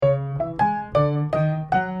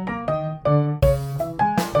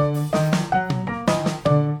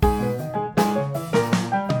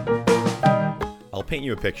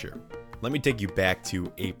you a picture. Let me take you back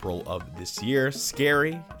to April of this year.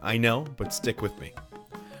 Scary, I know, but stick with me.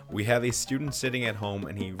 We have a student sitting at home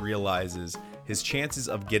and he realizes his chances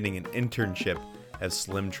of getting an internship have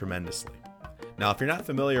slimmed tremendously. Now, if you're not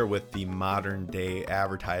familiar with the modern day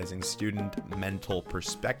advertising student mental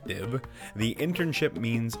perspective, the internship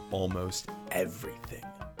means almost everything.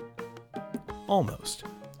 Almost.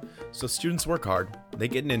 So students work hard, they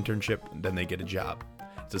get an internship, and then they get a job.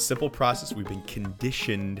 It's a simple process we've been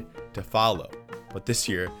conditioned to follow. But this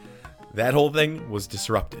year, that whole thing was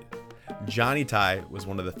disrupted. Johnny Ty was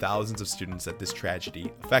one of the thousands of students that this tragedy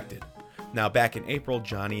affected. Now, back in April,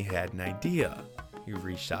 Johnny had an idea. He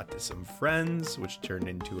reached out to some friends, which turned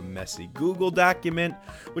into a messy Google document,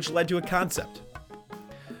 which led to a concept,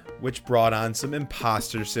 which brought on some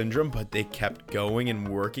imposter syndrome, but they kept going and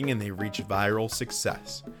working and they reached viral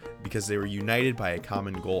success because they were united by a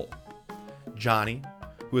common goal. Johnny,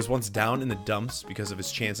 who was once down in the dumps because of his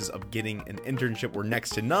chances of getting an internship were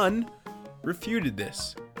next to none, refuted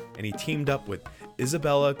this, and he teamed up with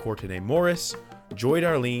Isabella Morris, Joy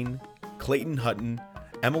Darlene, Clayton Hutton,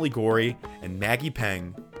 Emily Gorey, and Maggie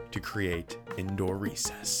Peng to create Indoor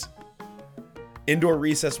Recess. Indoor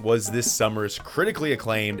Recess was this summer's critically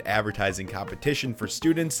acclaimed advertising competition for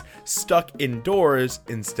students stuck indoors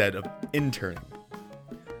instead of interning.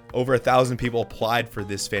 Over 1,000 people applied for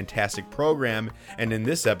this fantastic program, and in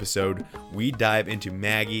this episode, we dive into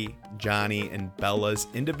Maggie, Johnny, and Bella's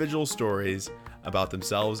individual stories about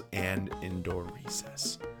themselves and Indoor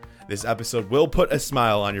Recess. This episode will put a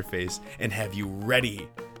smile on your face and have you ready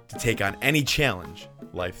to take on any challenge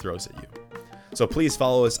life throws at you. So please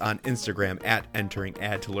follow us on Instagram at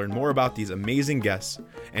EnteringAd to learn more about these amazing guests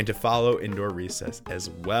and to follow Indoor Recess as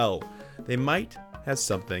well. They might have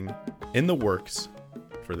something in the works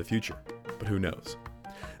for the future, but who knows?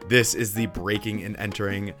 This is the Breaking and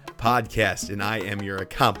Entering podcast, and I am your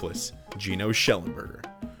accomplice, Gino Schellenberger.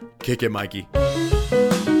 Kick it, Mikey.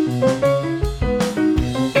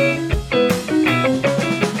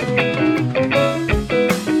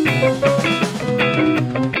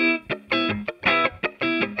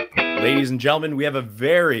 Ladies and gentlemen, we have a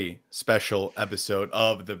very special episode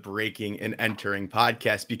of the Breaking and Entering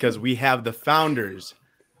podcast because we have the founders,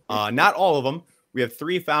 not all of them. We have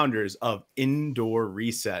 3 founders of Indoor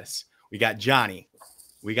Recess. We got Johnny,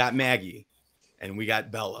 we got Maggie, and we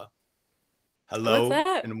got Bella. Hello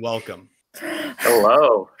and welcome.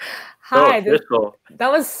 Hello. Hi.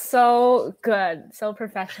 That was so good. So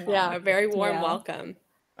professional. Yeah, a very warm welcome.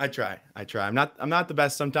 I try. I'm not the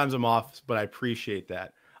best. Sometimes I'm off, but I appreciate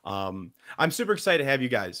that. I'm super excited to have you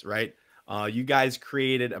guys, right? You guys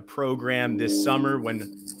created a program this summer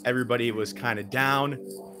when everybody was kind of down.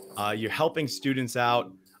 You're helping students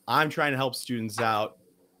out. I'm trying to help students out.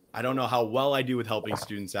 I don't know how well I do with helping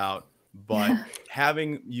students out, but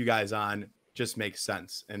having you guys on just makes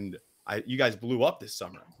sense. And you guys blew up this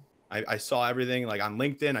summer. I saw everything like on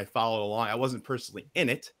LinkedIn. I followed along. I wasn't personally in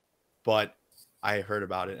it, but I heard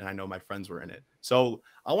about it and I know my friends were in it. So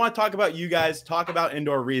I want to talk about you guys, talk about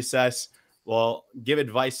Indoor Recess. Well, give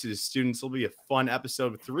advice to the students. It'll be a fun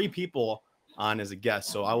episode with 3 people on as a guest.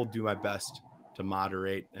 So I will do my best to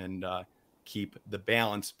moderate and keep the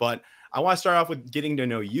balance. But I want to start off with getting to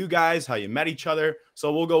know you guys, how you met each other.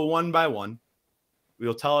 So we'll go one by one.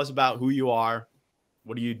 You'll tell us about who you are.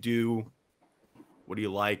 What do you do? What do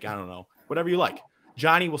you like? I don't know. Whatever you like.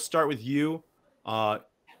 Johnny, we'll start with you.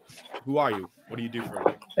 Who are you? What do you do for a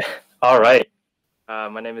living? All right.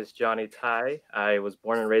 My name is Johnny Ty. I was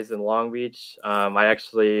born and raised in Long Beach. I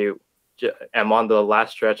actually am on the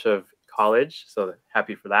last stretch of college, so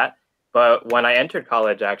happy for that. But when I entered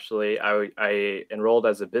college, actually, I enrolled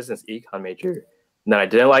as a business econ major. And then I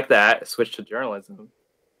didn't like that, switched to journalism.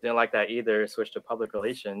 Didn't like that either, switched to public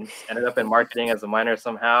relations. Ended up in marketing as a minor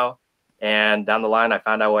somehow. And down the line, I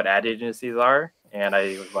found out what ad agencies are. And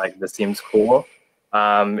I was like, this seems cool.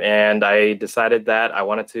 And I decided that I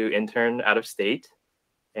wanted to intern out of state.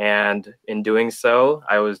 And in doing so,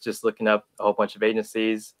 I was just looking up a whole bunch of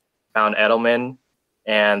agencies, found Edelman.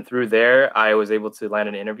 And through there, I was able to land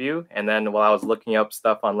an interview. And then while I was looking up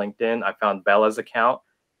stuff on LinkedIn, I found Bella's account,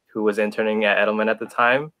 who was interning at Edelman at the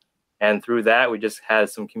time. And through that, we just had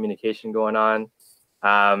some communication going on.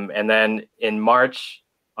 And then in March,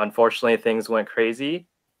 unfortunately, things went crazy.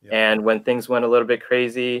 Yeah. And when things went a little bit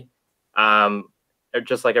crazy,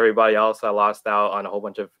 just like everybody else, I lost out on a whole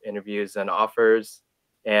bunch of interviews and offers.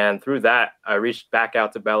 And through that, I reached back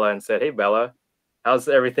out to Bella and said, hey, Bella, how's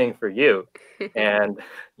everything for you? And,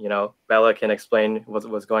 Bella can explain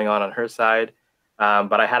what's going on her side.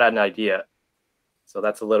 But I had an idea. So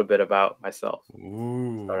that's a little bit about myself.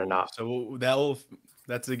 Ooh. Starting off. So that'll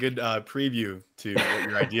That's a good preview to what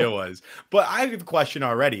your idea was. But I have a question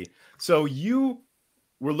already. So you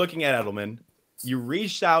were looking at Edelman. You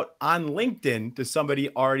reached out on LinkedIn to somebody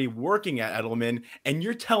already working at Edelman, and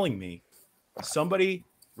you're telling me somebody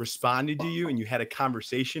responded to you and you had a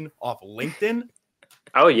conversation off LinkedIn?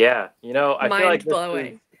 Oh yeah, I feel like Mind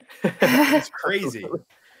blowing. It's crazy.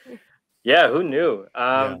 Yeah, who knew?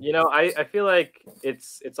 Yeah. I feel like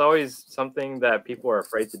it's always something that people are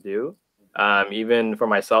afraid to do. Even for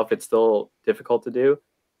myself, it's still difficult to do.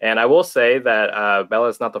 And I will say that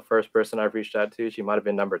Bella's not the first person I've reached out to. She might have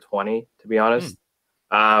been number 20, to be honest.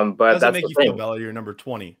 But How does that's it make the you thing. feel, Bella? You're number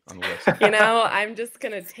 20 on the list. I'm just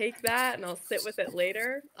going to take that and I'll sit with it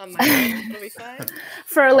later on my own. It'll be fine.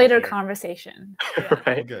 For a later conversation. Yeah.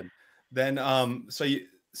 Right. Good. Then,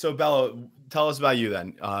 so Bella, tell us about you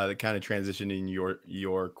then. The kind of transitioning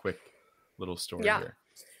your quick little story here.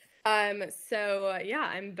 I'm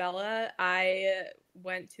Bella. I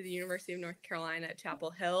went to the University of North Carolina at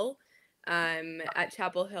Chapel Hill. At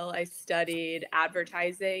Chapel Hill, I studied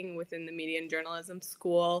advertising within the Media and Journalism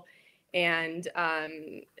School and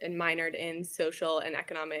minored in social and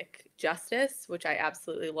economic justice, which I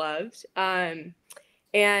absolutely loved. I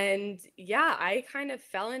kind of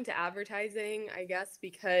fell into advertising, I guess,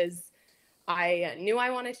 because I knew I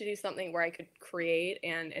wanted to do something where I could create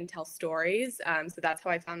and tell stories. So that's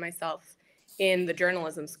how I found myself in the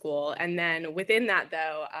journalism school. And then within that,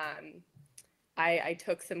 though, I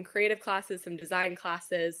took some creative classes, some design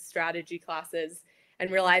classes, strategy classes, and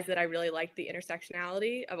realized that I really liked the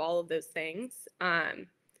intersectionality of all of those things. And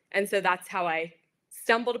so that's how I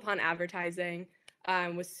stumbled upon advertising.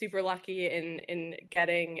 Was super lucky in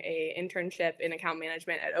getting a internship in account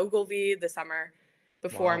management at Ogilvy the summer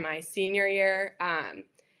before my senior year.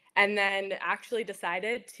 And then actually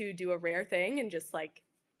decided to do a rare thing and just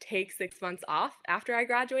take 6 months off after I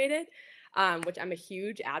graduated, which I'm a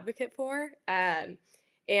huge advocate for. And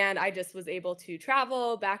I just was able to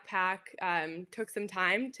travel, backpack, took some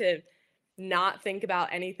time to not think about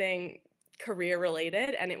anything career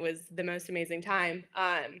related. And it was the most amazing time.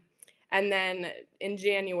 And then in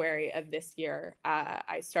January of this year,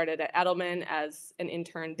 I started at Edelman as an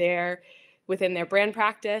intern there within their brand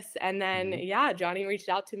practice. And then, Johnny reached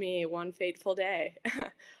out to me one fateful day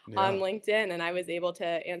on LinkedIn, and I was able to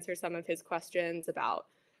answer some of his questions about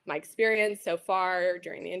my experience so far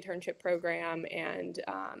during the internship program. And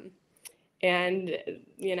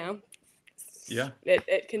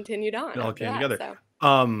it continued on. It all came together.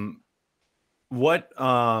 So. What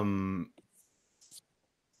Edelman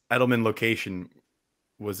location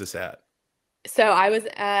was this at? So I was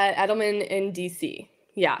at Edelman in DC.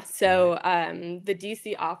 Yeah. So the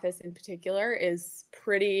DC office in particular is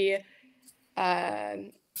pretty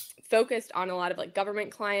focused on a lot of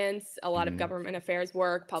government clients, a lot of government affairs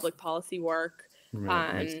work, public policy work,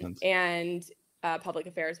 and public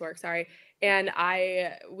affairs work. Sorry. And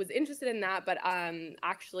I was interested in that, but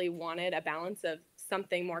actually wanted a balance of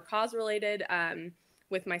something more cause related.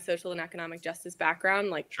 With my social and economic justice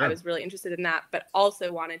background, I was really interested in that, but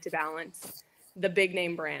also wanted to balance the big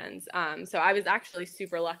name brands. So I was actually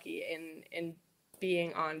super lucky in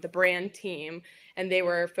being on the brand team, and they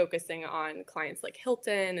were focusing on clients like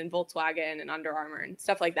Hilton and Volkswagen and Under Armour and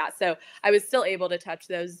stuff like that. So I was still able to touch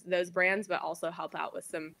those brands, but also help out with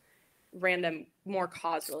some random, more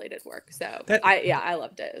cause related work. So I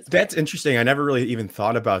loved it. That's interesting. I never really even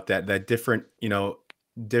thought about that different,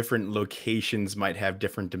 different locations might have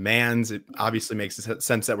different demands. It obviously makes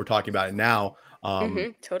sense that we're talking about it now.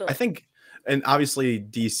 Totally. I think, and obviously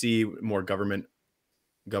DC, more government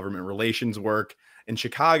relations work. In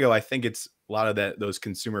Chicago, I think it's a lot of those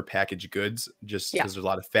consumer packaged goods, just because there's a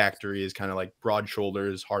lot of factories, kind of like broad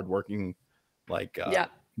shoulders, hardworking,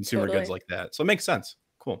 consumer goods like that. So it makes sense.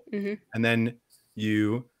 Cool. And then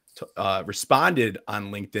you responded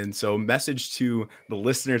on LinkedIn. So message to the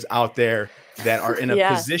listeners out there that are in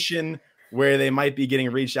a position where they might be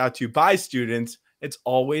getting reached out to by students. It's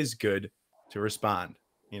always good to respond,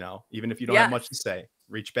 even if you don't have much to say,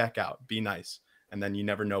 reach back out, be nice. And then you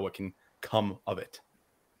never know what can come of it.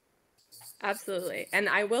 Absolutely. And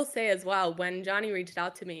I will say as well, when Johnny reached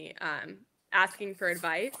out to me asking for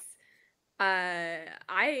advice,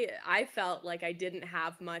 I felt like I didn't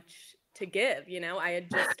have much to give. I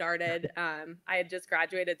had just started, I had just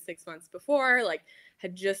graduated 6 months before,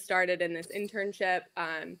 had just started in this internship.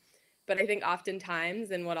 But I think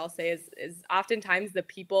oftentimes, and what I'll say is oftentimes the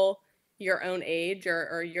people your own age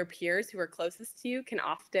or your peers who are closest to you can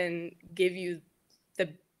often give you the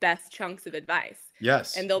best chunks of advice.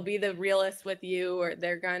 Yes. And they'll be the realist with you, or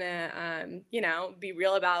they're gonna, be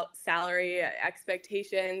real about salary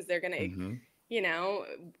expectations. They're gonna,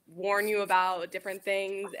 warn you about different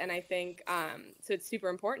things. And I think, so it's super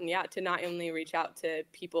important, to not only reach out to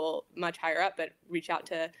people much higher up, but reach out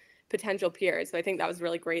to potential peers. So I think that was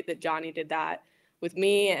really great that Johnny did that with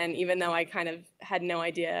me. And even though I kind of had no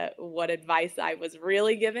idea what advice I was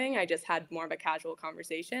really giving, I just had more of a casual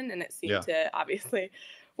conversation, and it seemed to obviously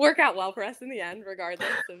work out well for us in the end, regardless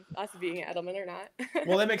of us being at Edelman or not.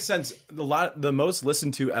 Well, that makes sense. The most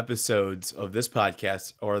listened to episodes of this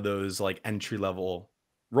podcast are those like entry level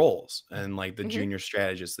roles and like the junior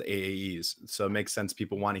strategists, the AAEs. So it makes sense.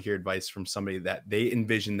 People want to hear advice from somebody that they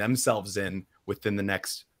envision themselves in within the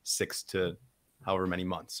next 6 to however many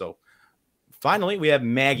months. So finally, we have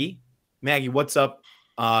Maggie. Maggie, what's up?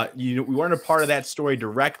 We weren't a part of that story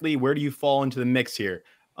directly. Where do you fall into the mix here?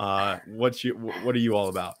 What are you all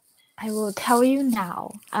about? I will tell you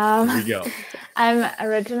now. Here we go. I'm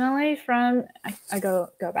originally from. I go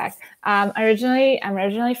back. I'm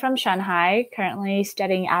originally from Shanghai. Currently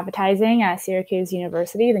studying advertising at Syracuse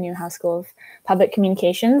University, the Newhouse School of Public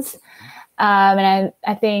Communications. And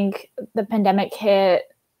I think the pandemic hit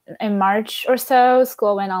in March or so.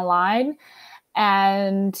 School went online,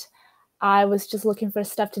 and I was just looking for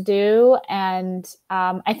stuff to do. And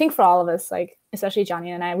I think for all of us, like especially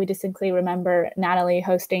Johnny and I, we distinctly remember Natalie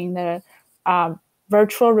hosting the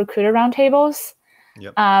virtual recruiter roundtables.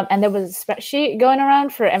 Yep. And there was a spreadsheet going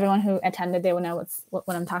around for everyone who attended. They will know what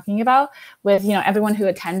I'm talking about with, everyone who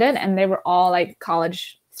attended, and they were all like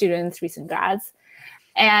college students, recent grads.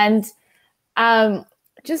 And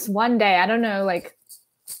just one day, I don't know, like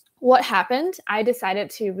what happened. I decided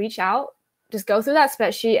to reach out, just go through that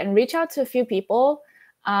spreadsheet and reach out to a few people.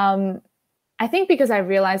 I think because I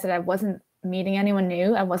realized that I wasn't meeting anyone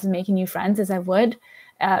new. I wasn't making new friends as I would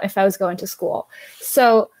if I was going to school.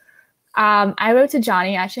 So I wrote to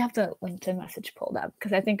Johnny. I actually have the LinkedIn message pulled up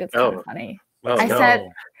because I think it's kind of funny. I said,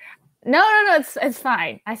 no, it's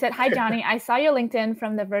fine. I said, hi, Johnny. I saw your LinkedIn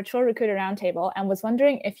from the virtual recruiter roundtable and was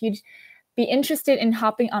wondering if you'd be interested in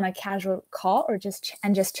hopping on a casual call or just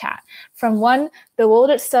chat. From one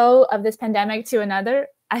bewildered soul of this pandemic to another,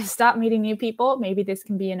 I stopped meeting new people. Maybe this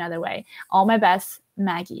can be another way. All my best,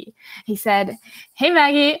 Maggie. He said, hey,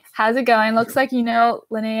 Maggie, how's it going? Looks like you know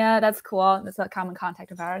Linnea. That's cool. That's a common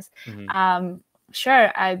contact of ours.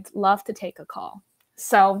 Sure, I'd love to take a call.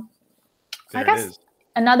 So I guess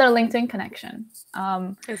another LinkedIn connection.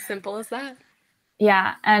 As simple as that.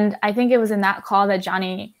 Yeah. And I think it was in that call that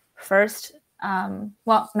Johnny first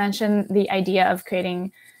mentioned the idea of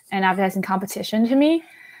creating an advertising competition to me.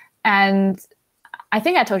 And I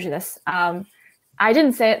think I told you this. I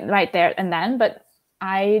didn't say it right there and then, but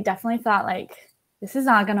I definitely thought like, this is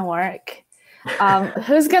not going to work.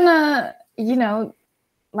 Who's going to,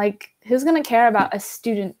 who's going to care about a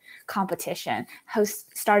student competition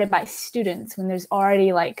started by students when there's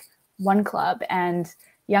already like One Club and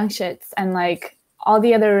Young Shits and like all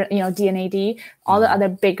the other, DNAD, all the other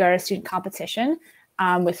bigger student competition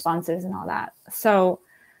with sponsors and all that. So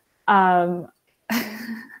I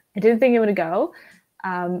didn't think it would go.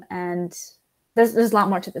 And there's a lot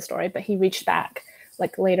more to the story, but he reached back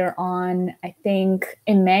like later on, I think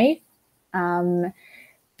in May,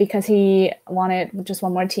 because he wanted just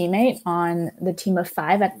one more teammate on the team of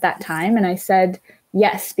 5 at that time. And I said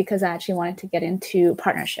yes, because I actually wanted to get into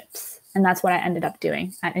partnerships. And that's what I ended up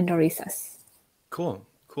doing at Indoor Recess. Cool.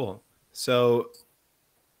 So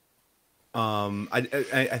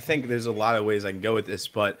I think there's a lot of ways I can go with this,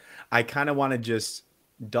 but I kind of want to just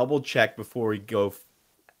double check before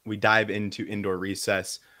we dive into Indoor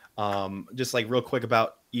Recess. Just like real quick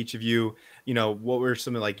about each of you, what were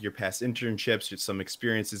some of like your past internships, just some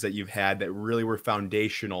experiences that you've had that really were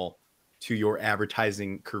foundational to your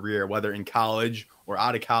advertising career, whether in college or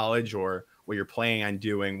out of college or what you're planning on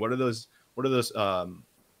doing? What are those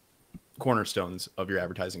cornerstones of your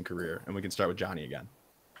advertising career? And we can start with Johnny again.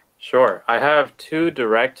 Sure. I have 2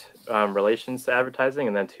 direct relations to advertising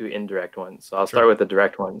and then 2 indirect ones. So I'll start with the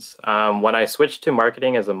direct ones. When I switched to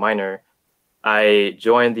marketing as a minor, I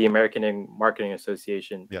joined the American Marketing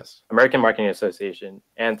Association. Yes. American Marketing Association.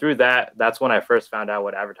 And through that's when I first found out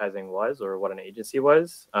what advertising was or what an agency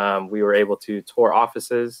was. We were able to tour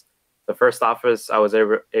offices. The first office I was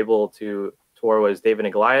able to tour was David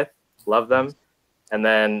and Goliath. Love them. And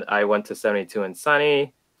then I went to 72 and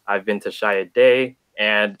Sunny. I've been to Chiat Day.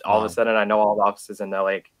 And all of a sudden, I know all the offices in the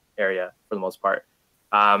LA area for the most part.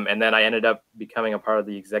 And then I ended up becoming a part of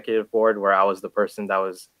the executive board where I was the person that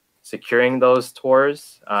was securing those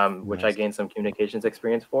tours, which I gained some communications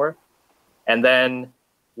experience for. And then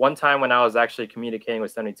one time when I was actually communicating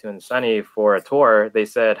with 72 and Sunny for a tour, they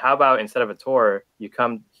said, how about instead of a tour, you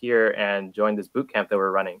come here and join this boot camp that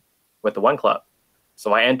we're running with the One Club?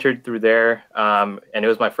 So I entered through there, and it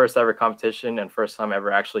was my first ever competition and first time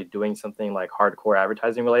ever actually doing something like hardcore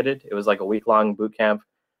advertising related. It was like a week-long boot camp,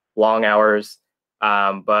 long hours,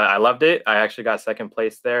 but I loved it. I actually got second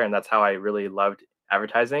place there, and that's how I really loved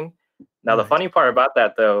advertising. Now, the Nice. funny part about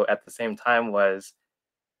that, though, at the same time was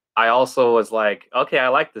I also was like, okay, I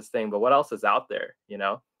like this thing, but what else is out there, you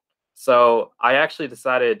know? So I actually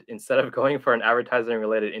decided instead of going for an advertising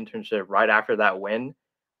related internship right after that win,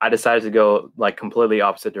 I decided to go like completely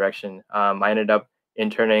opposite direction. I ended up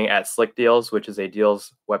interning at Slick Deals, which is a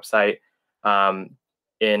deals website um,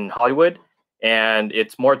 in Hollywood, and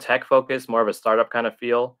it's more tech focused, more of a startup kind of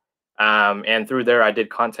feel. And through there, I did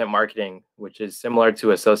content marketing, which is similar to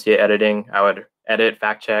associate editing. I would edit,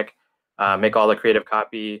 fact check, make all the creative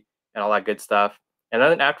copy, and all that good stuff. And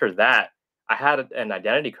then after that, I had an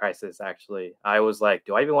identity crisis, actually. I was like,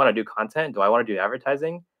 do I even want to do content? Do I want to do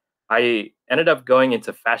advertising? I ended up going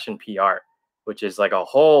into fashion PR, which is like a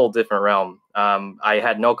whole different realm. I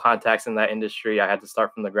had no contacts in that industry. I had to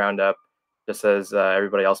start from the ground up, just as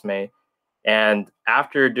everybody else may. And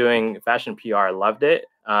after doing fashion PR, I loved it,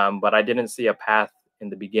 but I didn't see a path in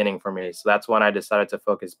the beginning for me. So that's when I decided to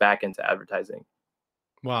focus back into advertising.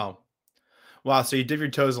 Wow. Wow. So you dipped your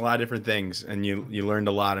toes in a lot of different things and you learned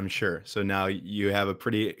a lot, I'm sure. So now you have a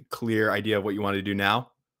pretty clear idea of what you want to do now.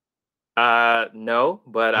 No,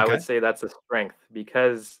 but I Okay. would say that's a strength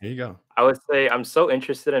because There you go. I would say I'm so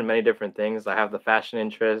interested in many different things. I have the fashion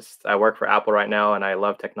interest. I work for Apple right now and I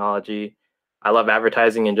love technology. I love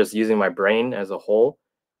advertising and just using my brain as a whole.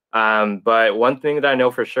 But one thing that I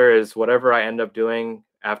know for sure is whatever I end up doing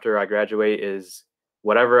after I graduate is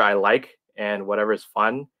whatever I like and whatever is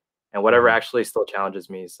fun and whatever Mhm. actually still challenges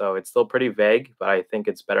me. So it's still pretty vague, but I think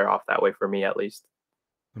it's better off that way for me at least.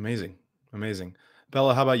 Amazing. Amazing.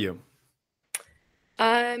 Bella, how about you?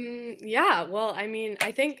 Yeah, well, I mean,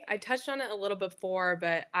 I think I touched on it a little before,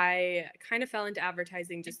 but I kind of fell into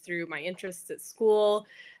advertising just through my interests at school.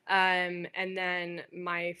 And then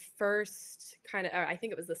my first kind of, I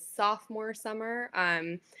think it was the sophomore summer,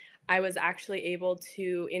 I was actually able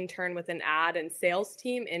to intern with an ad and sales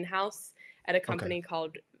team in-house at a Okay. company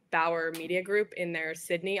called Bauer Media Group in their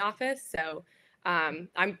Sydney office. So I'm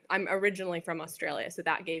originally from Australia, so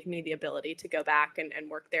that gave me the ability to go back and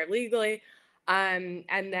work there legally. And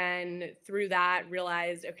then through that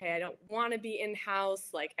realized, okay, I don't want to be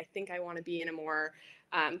in-house. Like, I think I want to be in a more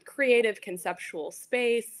creative, conceptual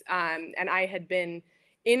space. And I had been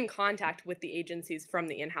in contact with the agencies from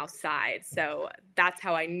the in-house side. So that's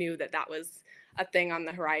how I knew that that was a thing on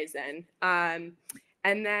the horizon. And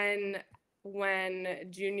then when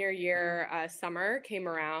junior year summer came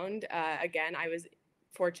around, again, I was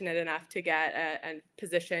fortunate enough to get a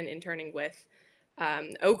position interning with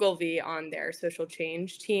Ogilvy on their social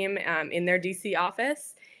change team in their DC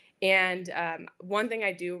office. And one thing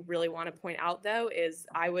I do really want to point out, though, is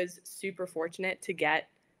I was super fortunate to get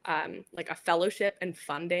like a fellowship and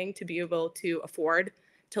funding to be able to afford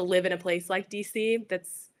to live in a place like DC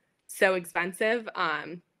that's so expensive,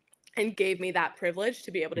 and gave me that privilege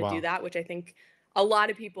to be able to do Wow. that, which I think a lot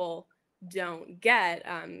of people don't get,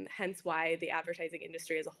 hence why the advertising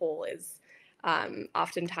industry as a whole is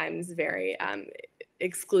oftentimes very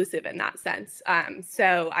exclusive in that sense.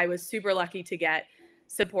 So I was super lucky to get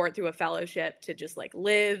support through a fellowship to just like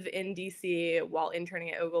live in DC while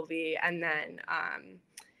interning at Ogilvy,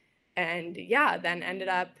 and yeah, then ended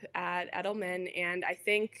up at Edelman. And I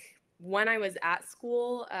think when I was at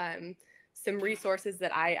school, some resources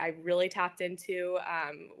that I really tapped into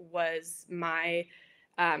was my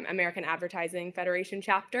American Advertising Federation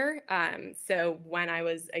chapter. So when I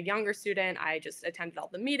was a younger student, I just attended all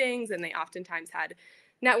the meetings, and they oftentimes had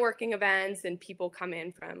networking events, and people come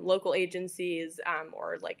in from local agencies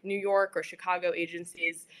or like New York or Chicago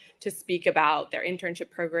agencies to speak about their internship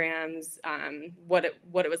programs, what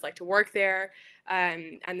it was like to work there.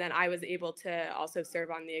 And then I was able to also serve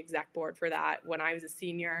on the exec board for that when I was a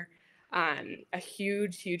senior. A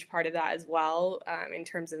huge part of that as well, in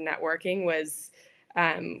terms of networking, was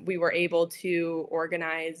we were able to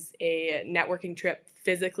organize a networking trip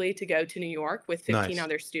physically to go to New York with 15 Nice.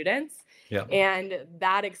 other students. Yeah. And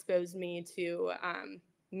that exposed me to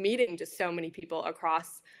meeting just so many people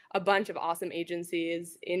across a bunch of awesome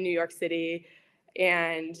agencies in New York City.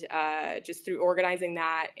 And just through organizing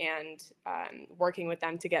that and working with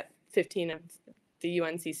them to get 15 of the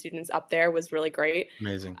UNC students up there was really great.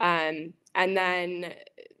 Amazing. And then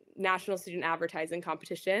National Student Advertising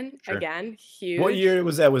Competition, Sure. again, huge. What year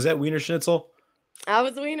was that? Was that Wiener Schnitzel? I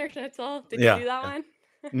was Wiener Schnitzel. Did Yeah. you do that one?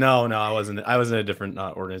 No, I wasn't. I was in a different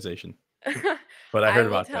organization. but I heard I will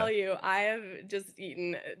about tell that. you, I have just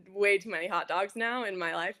eaten way too many hot dogs now in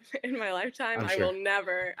my life. In my lifetime, I'm I sure. will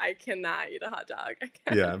never. I cannot eat a hot dog.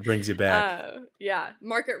 I Yeah, can't. it brings you back. Yeah.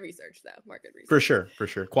 Market research, though. Market For research. sure, for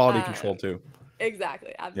sure. Quality control Um, too.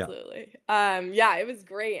 exactly. Yeah. Absolutely. Yeah, it was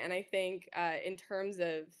great, and I think in terms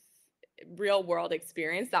of real world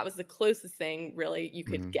experience, that was the closest thing really you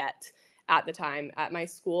could Mhm. get at the time at my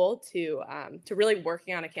school to really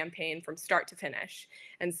working on a campaign from start to finish.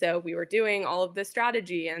 And so we were doing all of the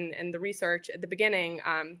strategy and the research at the beginning,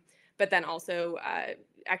 but then also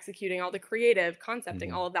executing all the creative,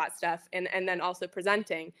 concepting, Mhm. all of that stuff, and then also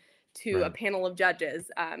presenting to a Right. panel of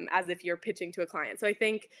judges as if you're pitching to a client. So I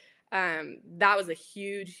think that was a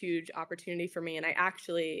huge, huge opportunity for me. And I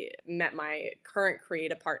actually met my current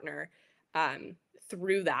creative partner um,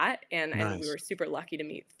 through that. And we Nice. were super lucky to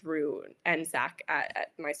meet through NSAC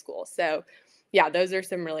at my school. So yeah, those are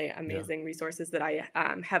some really Yeah. amazing resources that I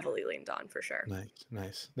heavily leaned on for sure. Nice.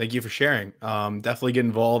 Nice. Thank you for sharing. Definitely get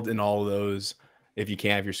involved in all of those if you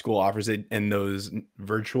can, if your school offers it, and those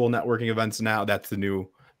virtual networking events now. That's the new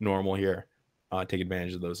normal here. Take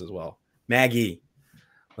advantage of those as well. Maggie,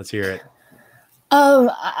 let's hear it.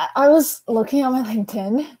 I was looking at my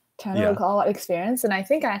LinkedIn trying to Yeah. recall what experience, and I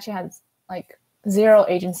think I actually had like zero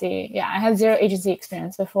agency. Yeah, I had zero agency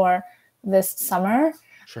experience before this summer.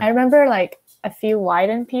 Sure. I remember like a few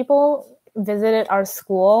Wyden people visited our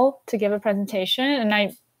school to give a presentation, and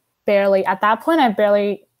at that point, I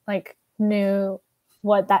barely like knew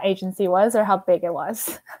what that agency was or how big it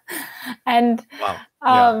was. And Wow.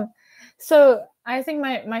 Yeah. so I think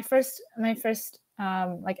my first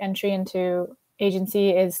like entry into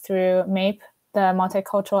agency is through MAPE, the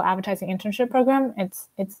Multicultural Advertising Internship Program.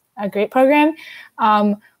 It's a great program.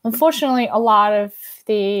 Unfortunately, a lot of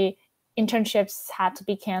the internships had to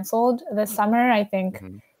be canceled this summer. I think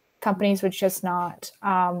Mhm. companies were just not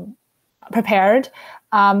prepared.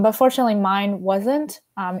 But fortunately, mine wasn't.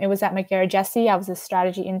 It was at McGarrett Jesse. I was a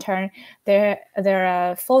strategy intern. They're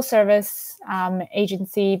a full service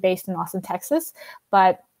agency based in Austin, Texas,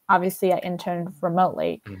 but obviously I interned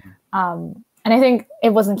remotely. Mhm. And I think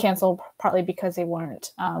it wasn't canceled partly because they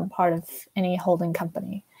weren't part of any holding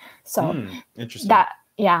company. So Interesting. that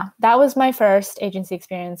was my first agency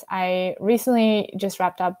experience. I recently just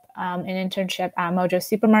wrapped up an internship at Mojo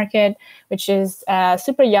Supermarket, which is a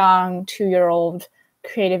super young 2-year-old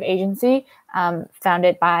creative agency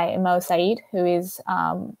founded by Mo Saeed, who is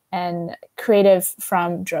an creative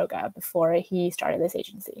from Droga before he started this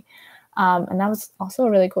agency. And that was also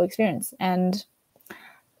a really cool experience. And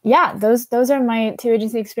yeah, those are my 2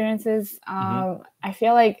 agency experiences. I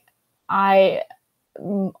feel like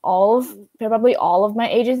probably all of my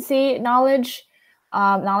agency knowledge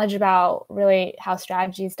about really how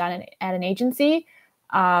strategy is done at an agency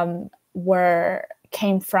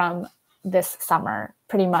came from this summer,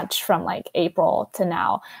 pretty much from like April to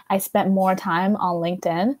now. I spent more time on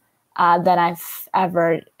LinkedIn than I've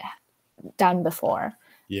ever done before.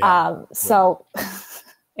 Yeah. So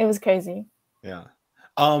it was crazy. Yeah.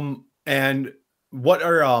 And what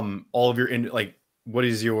are all of your what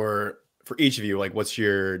is your, for each of you, like what's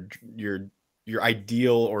your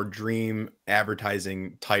ideal or dream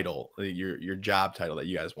advertising title, your job title that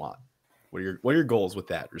you guys want? What are your goals with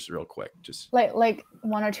that? Just real quick, just like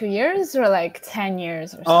 1 or 2 years or like 10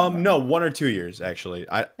 years or something? No, 1 or 2 years actually.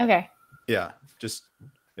 Okay. Yeah, just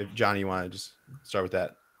if Johnny, you want to just start with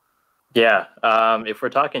that. Yeah, if we're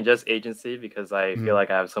talking just agency, because I feel like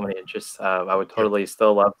I have so many interests, I would totally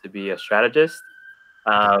still love to be a strategist.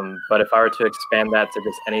 But if I were to expand that to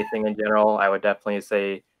just anything in general, I would definitely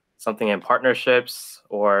say something in partnerships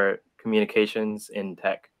or communications in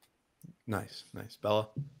tech. Nice. Bella?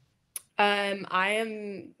 I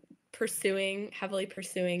am heavily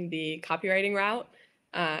pursuing the copywriting route.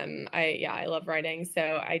 I love writing, so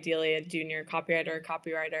ideally a junior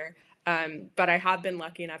copywriter. But I have been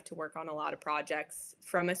lucky enough to work on a lot of projects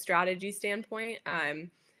from a strategy standpoint.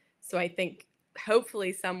 So I think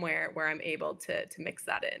hopefully somewhere where I'm able to mix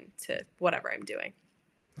that in to whatever I'm doing.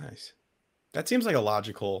 Nice. That seems like a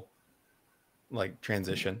logical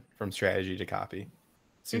transition from strategy to copy.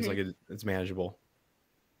 Seems like it's manageable.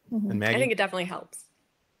 And Maggie? I think it definitely helps.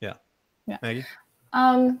 Yeah. Maggie?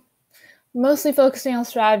 Mostly focusing on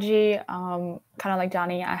strategy. Kind of like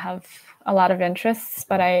Johnny, I have a lot of interests,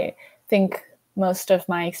 but I think most of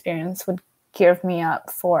my experience would gear me up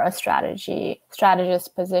for a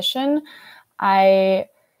strategist position. I'm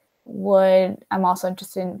also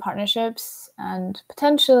interested in partnerships and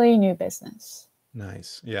potentially new business.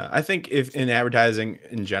 Nice. Yeah. I think if in advertising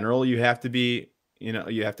in general, you have to be,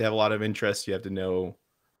 you have to have a lot of interest. You have to know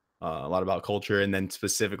a lot about culture, and then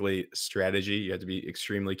specifically strategy. You have to be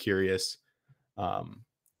extremely curious.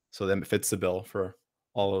 So that fits the bill for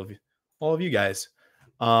all of you guys.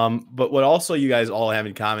 But what also you guys all have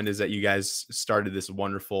in common is that you guys started this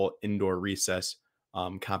wonderful indoor recess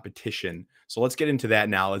competition. So let's get into that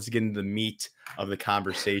now. Let's get into the meat of the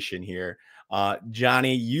conversation here.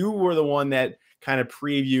 Johnny, you were the one that kind of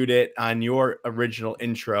previewed it on your original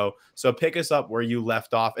intro. So pick us up where you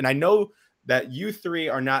left off. And I know that you three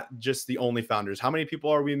are not just the only founders. How many people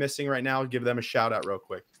are we missing right now? Give them a shout out real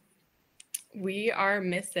quick. We are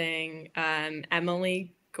missing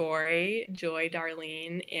Emily Gorey, Joy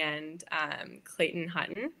Darlene, and Clayton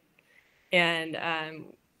Hutton. And,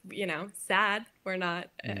 sad we're not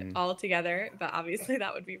all together, but obviously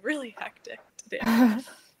that would be really hectic to do.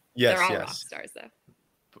 Yes, they're all rock stars, though.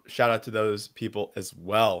 Shout out to those people as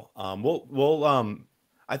well. We'll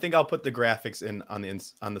I think I'll put the graphics in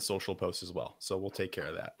on the social post as well. So we'll take care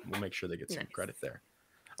of that. We'll make sure they get some credit there.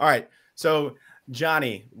 All right. So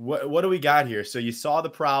Johnny, what do we got here? So you saw the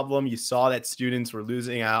problem, you saw that students were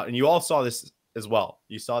losing out, and you all saw this as well.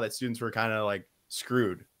 You saw that students were kind of like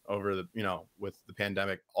screwed over the, with the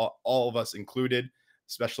pandemic, all of us included,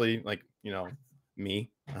 especially like,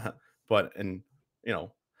 me,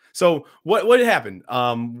 so what happened?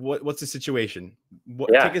 What's the situation?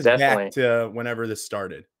 Take us definitely back to whenever this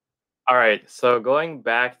started. All right. So going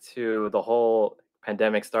back to the whole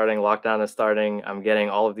pandemic starting, lockdown is starting, I'm getting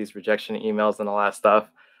all of these rejection emails and all that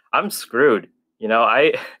stuff. I'm screwed.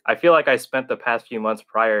 I feel like I spent the past few months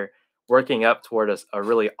prior working up toward a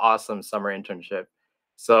really awesome summer internship.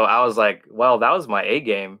 So I was like, well, that was my A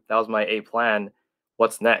game. That was my A plan.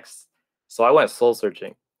 What's next? So I went soul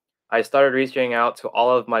searching. I started reaching out to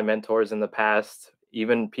all of my mentors in the past,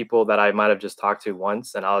 even people that I might have just talked to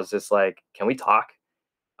once. And I was just like, can we talk?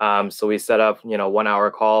 So we set up, 1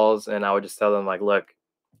 hour calls, and I would just tell them like, look,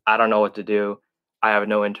 I don't know what to do. I have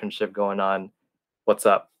no internship going on. What's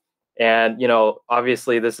up? And,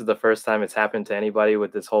 obviously this is the first time it's happened to anybody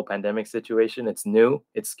with this whole pandemic situation. It's new,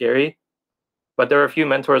 it's scary. But there are a few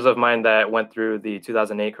mentors of mine that went through the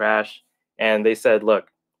 2008 crash, and they said, look,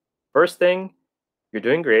 first thing, you're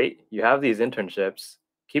doing great. You have these internships.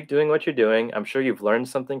 Keep doing what you're doing. I'm sure you've learned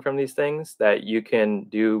something from these things that you can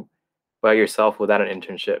do by yourself without an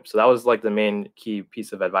internship. So that was like the main key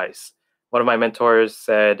piece of advice. One of my mentors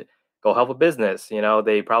said, go help a business.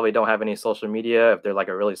 They probably don't have any social media if they're like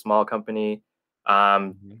a really small company.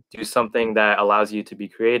 Do something that allows you to be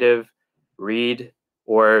creative, read,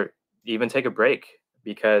 or even take a break,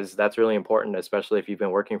 because that's really important, especially if you've been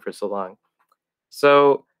working for so long.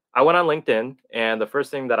 So I went on LinkedIn, and the first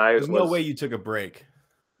thing that There's no way you took a break.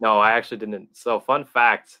 No, I actually didn't. So fun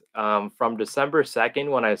fact, from December 2nd,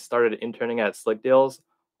 when I started interning at Slick Deals,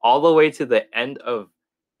 all the way to the end of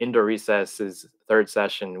indoor recess's third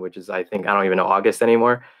session, which is, I think, I don't even know, August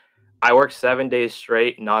anymore, I worked 7 days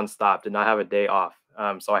straight, nonstop, did not have a day off.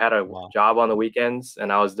 So I had a job on the weekends,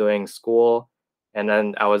 and I was doing school, and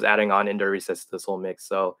then I was adding on indoor recess to this whole mix.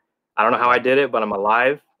 So I don't know how I did it, but I'm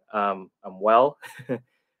alive. I'm well.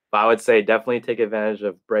 But I would say definitely take advantage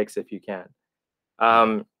of breaks if you can.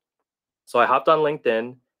 So I hopped on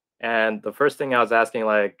LinkedIn, and the first thing I was asking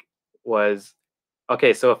was,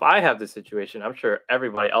 okay, so if I have this situation, I'm sure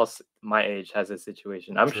everybody else my age has this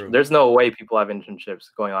situation. I'm sure there's no way people have internships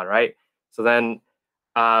going on, right? So then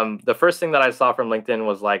the first thing that I saw from LinkedIn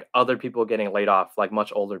was like other people getting laid off, like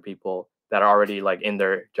much older people that are already like in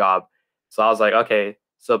their job. So I was like, okay,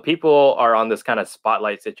 so people are on this kind of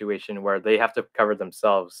spotlight situation where they have to cover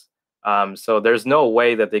themselves. So there's no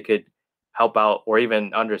way that they could help out or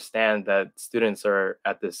even understand that students are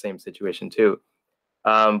at this same situation too.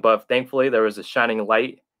 But thankfully there was a shining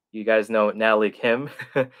light. You guys know Natalie Kim.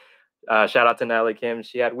 Shout out to Natalie Kim.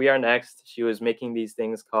 She had We Are Next. She was making these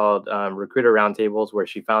things called recruiter roundtables, where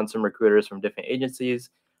she found some recruiters from different agencies,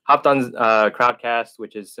 hopped on Crowdcast,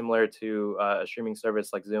 which is similar to a streaming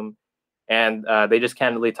service like Zoom. And they just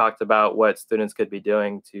candidly talked about what students could be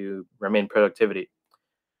doing to remain productivity.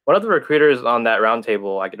 One of the recruiters on that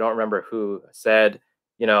roundtable, I don't remember who, said,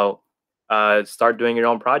 start doing your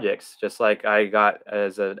own projects, just like I got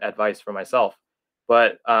as advice for myself.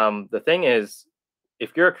 But the thing is,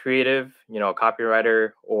 if you're a creative, a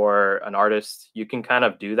copywriter or an artist, you can kind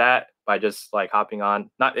of do that by just like hopping on.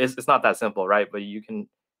 It's not that simple, right? But you can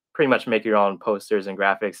pretty much make your own posters and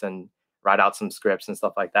graphics and write out some scripts and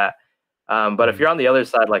stuff like that. But if you're on the other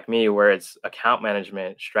side like me, where it's account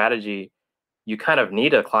management, strategy, you kind of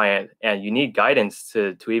need a client and you need guidance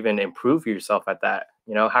to even improve yourself at that.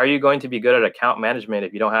 How are you going to be good at account management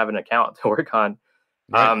if you don't have an account to work on?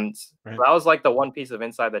 Right. So that was like the one piece of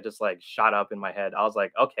insight that just like shot up in my head. I was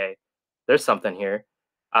like, okay, there's something here.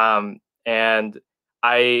 And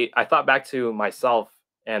I thought back to myself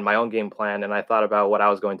and my own game plan, and I thought about what I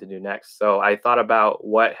was going to do next. So I thought about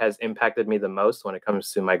what has impacted me the most when it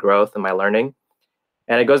comes to my growth and my learning.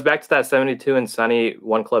 And it goes back to that 72 and Sunny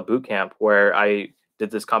One Club boot camp where I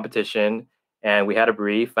did this competition and we had a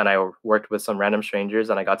brief and I worked with some random strangers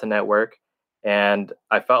and I got to network. And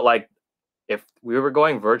I felt like if we were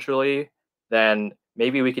going virtually, then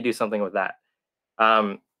maybe we could do something with that.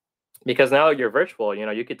 Because now you're virtual,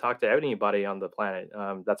 you could talk to anybody on the planet.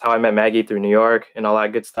 That's how I met Maggie through New York and all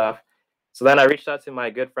that good stuff. So then I reached out to my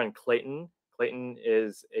good friend Clayton. Clayton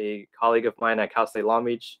is a colleague of mine at Cal State Long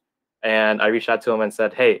Beach. And I reached out to him and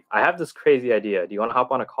said, hey, I have this crazy idea. Do you want to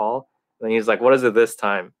hop on a call? And he's like, what is it this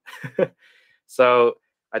time? So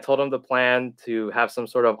I told him the plan to have some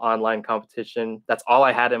sort of online competition. That's all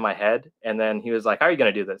I had in my head. And then he was like, how are you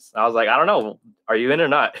going to do this? I was like, I don't know. Are you in or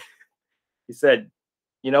not? He said,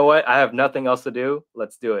 you know what? I have nothing else to do.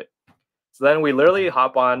 Let's do it. So then we literally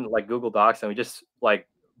hop on like Google Docs and we just like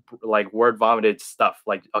word vomited stuff.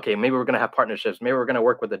 Like, okay, maybe we're going to have partnerships. Maybe we're going to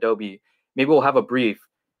work with Adobe. Maybe we'll have a brief.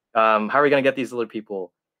 How are we going to get these other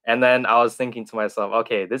people? And then I was thinking to myself,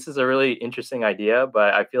 okay, this is a really interesting idea,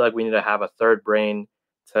 but I feel like we need to have a third brain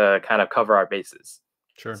to kind of cover our bases.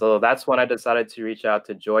 Sure. So that's when I decided to reach out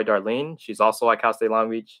to Joy Darlene. She's also at Cal State Long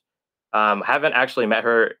Beach. Haven't actually met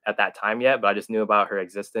her at that time yet, but I just knew about her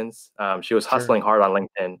existence. She was hustling hard on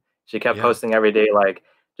LinkedIn. She kept posting every day, like,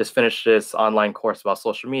 just finished this online course about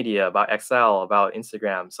social media, about Excel, about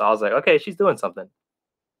Instagram. So I was like, okay, she's doing something.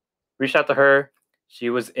 Reached out to her. She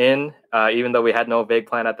was in, even though we had no vague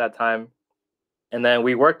plan at that time. And then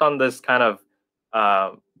we worked on this kind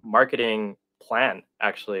of marketing plan,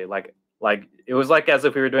 actually. Like it was like as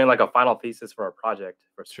if we were doing like a final thesis for a project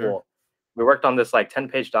for school. Sure. We worked on this like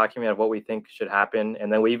 10-page document of what we think should happen. And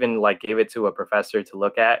then we even like gave it to a professor to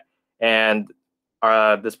look at. And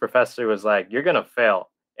this professor was like, you're going to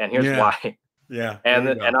fail. And here's why. Yeah. And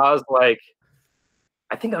I was like,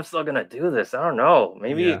 I think I'm still gonna do this. I don't know.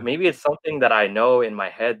 Maybe it's something that I know in my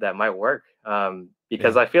head that might work.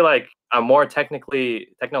 Because I feel like I'm more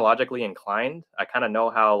technologically inclined. I kind of know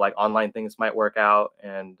how like online things might work out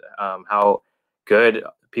and how good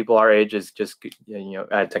people our age is just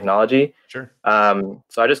at technology. Sure.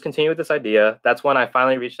 So I just continued with this idea. That's when I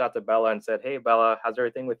finally reached out to Bella and said, "Hey Bella, how's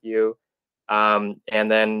everything with you?" And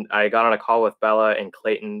then I got on a call with Bella and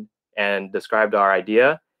Clayton and described our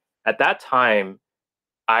idea. At that time,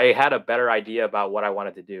 I had a better idea about what I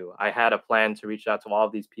wanted to do. I had a plan to reach out to all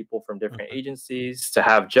of these people from different agencies, to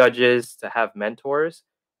have judges, to have mentors.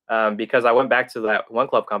 Because I went back to that One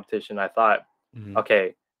Club competition. I thought,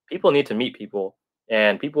 okay, people need to meet people,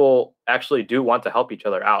 and people actually do want to help each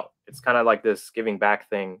other out. It's kind of like this giving back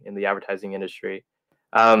thing in the advertising industry.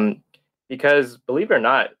 Because believe it or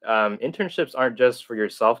not, internships aren't just for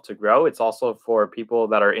yourself to grow. It's also for people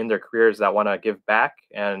that are in their careers that want to give back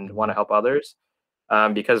and want to help others.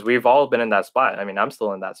 Because we've all been in that spot. I mean, I'm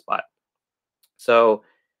still in that spot. So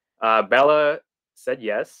Bella said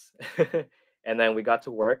yes. And then we got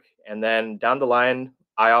to work. And then down the line,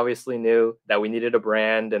 I obviously knew that we needed a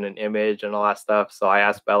brand and an image and all that stuff. So I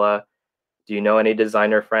asked Bella, do you know any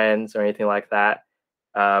designer friends or anything like that?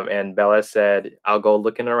 And Bella said, I'll go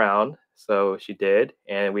looking around. So she did.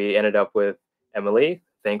 And we ended up with Emily,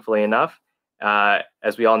 thankfully enough.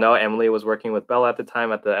 As we all know, Emily was working with Bella at the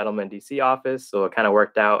time at the Edelman DC office, so it kind of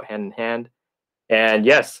worked out hand in hand. And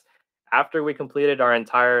yes, after we completed our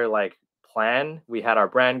entire plan, we had our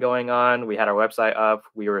brand going on, we had our website up,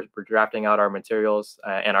 we were drafting out our materials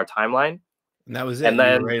and our timeline. And that was it. And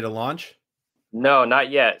then, you were ready to launch? No,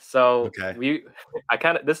 not yet. So okay.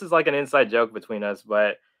 This is like an inside joke between us,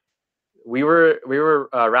 but we were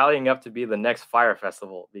rallying up to be the next Fire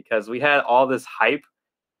Festival because we had all this hype.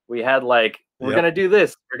 We had we're going to do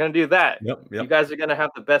this. We're going to do that. Yep. You guys are going to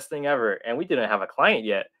have the best thing ever. And we didn't have a client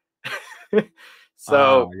yet.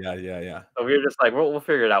 So yeah. So we were just like, we'll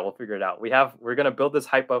figure it out. We'll figure it out. We're going to build this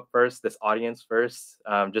hype up first, this audience first,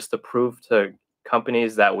 just to prove to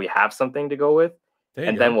companies that we have something to go with.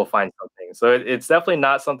 And then we'll find something. So it's definitely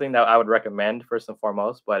not something that I would recommend first and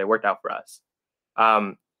foremost, but it worked out for us.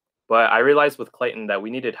 But I realized with Clayton that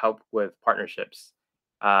we needed help with partnerships.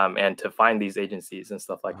 And to find these agencies and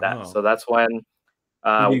stuff like that. So that's when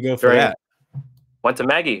you go for that? Went to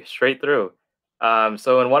Maggie straight through.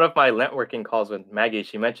 So in one of my networking calls with Maggie,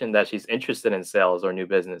 she mentioned that she's interested in sales or new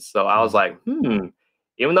business. So I was like,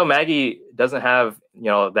 even though Maggie doesn't have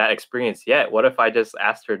that experience yet, what if I just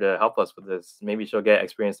asked her to help us with this? Maybe she'll get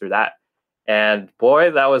experience through that. And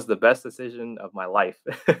boy, that was the best decision of my life.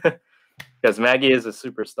 Because Maggie is a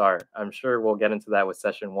superstar. I'm sure we'll get into that with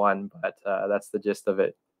session 1, but that's the gist of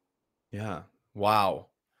it. Yeah. Wow.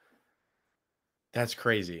 That's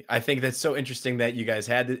crazy. I think that's so interesting that you guys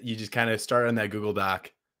you just kind of started on that Google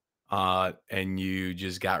Doc, and you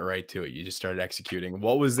just got right to it. You just started executing.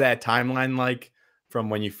 What was that timeline like from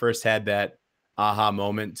when you first had that aha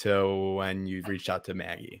moment to when you reached out to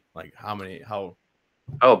Maggie? Like how Oh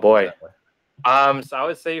what was boy. that like? So I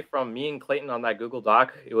would say from me and Clayton on that Google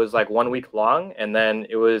Doc, it was like 1 week long, and then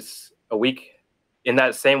it was a week. In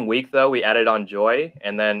that same week, though, we added on Joy,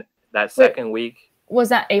 and then that second week, Was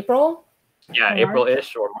that April? yeah, Or March?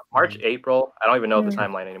 April-ish or March, Mhm. April. I don't even know the Mm.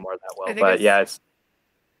 timeline anymore that well, I think but it's yeah, it's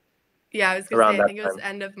Yeah, I was gonna around say, I that think it was time.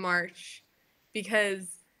 end of March,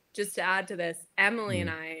 because just to add to this, Emily and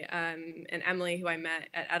Mm. I, and Emily, who I met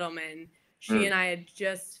at Edelman, she Mm. and I had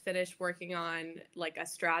just finished working on like a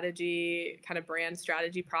strategy, kind of brand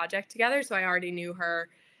strategy project together. So I already knew her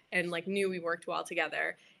and like knew we worked well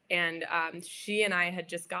together. And she and I had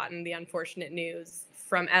just gotten the unfortunate news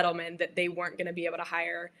from Edelman that they weren't going to be able to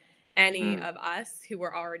hire any Mm. of us who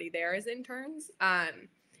were already there as interns.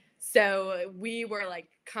 So we were like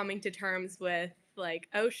coming to terms with like,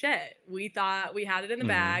 oh shit, we thought we had it in the Mhm.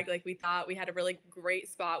 bag. Like we thought we had a really great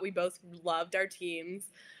spot. We both loved our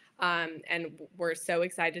teams. And we're so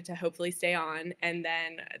excited to hopefully stay on. And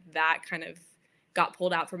then that kind of got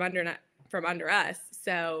pulled out from under us.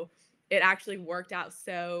 So it actually worked out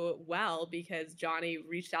so well because Johnny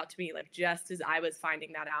reached out to me like just as I was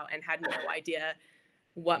finding that out and had no idea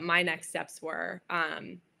what my next steps were.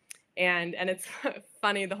 And it's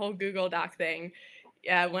funny, the whole Google Doc thing.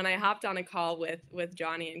 When I hopped on a call with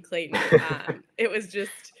Johnny and Clayton, it was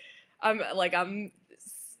just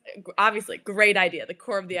obviously great idea. The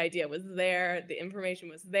core of the idea was there, the information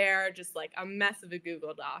was there, just like a mess of a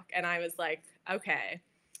Google Doc. And I was like, okay,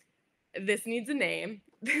 this needs a name.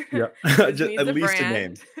 Yeah. This Just needs at a least a brand.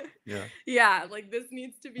 name. Yeah. Yeah, like this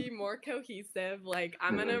needs to be more cohesive. Like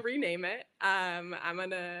I'm gonna rename it. I'm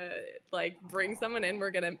gonna like bring someone in.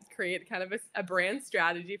 We're gonna create kind of a brand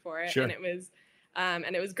strategy for it. Sure. And it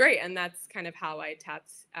was great. And that's kind of how I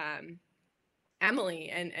tapped Emily,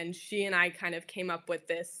 and she and I kind of came up with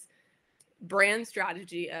this brand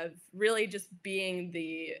strategy of really just being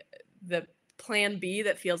the plan B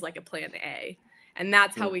that feels like a plan A. And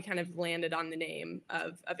that's how we kind of landed on the name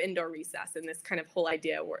of Indoor Recess, and this kind of whole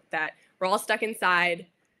idea that we're all stuck inside.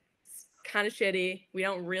 It's kind of shitty. We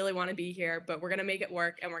don't really want to be here, but we're going to make it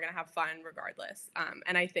work and we're going to have fun regardless.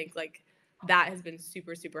 And I think like that has been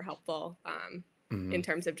super, super helpful in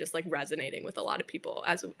terms of just like resonating with a lot of people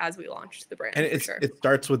as we launched the brand. And for sure. it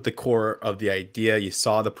starts with the core of the idea. You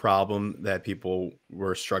saw the problem that people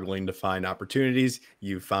were struggling to find opportunities.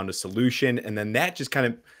 You found a solution, and then that just kind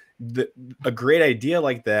of a great idea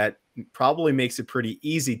like that probably makes it pretty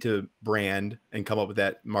easy to brand and come up with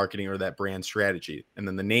that marketing or that brand strategy. And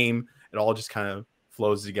then the name, it all just kind of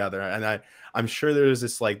flows together. And I'm sure there was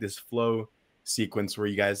this flow sequence where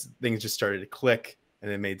you guys things just started to click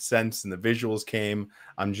and it made sense and the visuals came.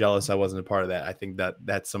 I'm jealous I wasn't a part of that. I think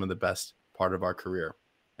that's some of the best part of our career.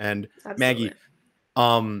 And Absolutely.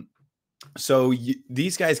 Maggie, so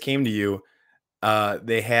these guys came to you.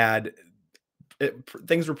 They had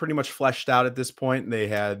things were pretty much fleshed out at this point. They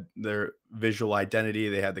had their visual identity.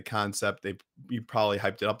 They had the concept. You probably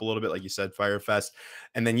hyped it up a little bit, like you said, Firefest.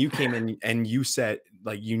 And then you came in and you said,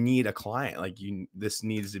 like, you need a client. Like, this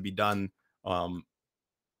needs to be done. When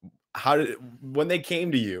they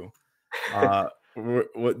came to you,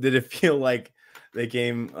 what did it feel like? They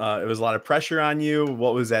came. It was a lot of pressure on you.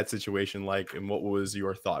 What was that situation like, and what was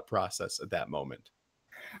your thought process at that moment?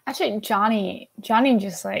 Actually, Johnny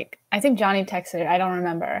just like, I think Johnny texted, I don't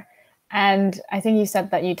remember. And I think you said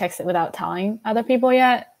that you texted without telling other people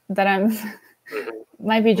yet that I'm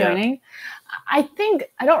might be joining. Yeah. I think,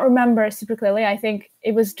 I don't remember super clearly. I think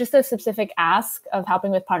it was just a specific ask of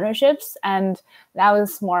helping with partnerships. And that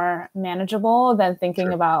was more manageable than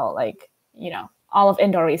thinking about like, all of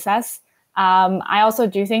Indoor Recess. I also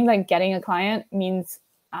do think like getting a client means,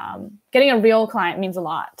 getting a real client means a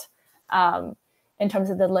lot. In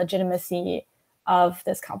terms of the legitimacy of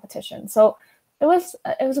this competition. So it was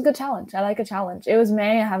a good challenge. I like a challenge. It was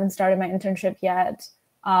May. I haven't started my internship yet.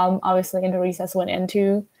 Obviously, Indoor Recess went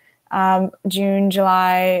into June,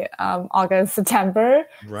 July, August, September.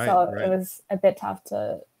 Right, so it was a bit tough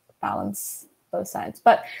to balance both sides.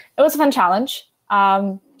 But it was a fun challenge.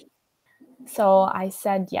 So I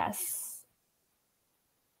said yes.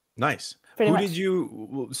 Nice. Did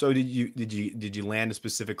you land a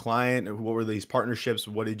specific client? What were these partnerships?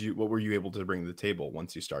 What were you able to bring to the table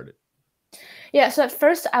once you started? Yeah. So at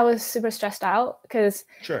first I was super stressed out because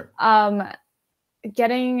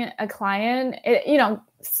getting a client,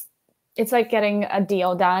 it's like getting a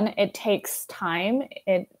deal done. It takes time.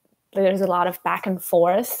 There's a lot of back and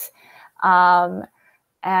forth.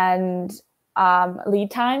 and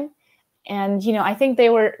lead time. And, I think they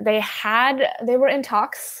were in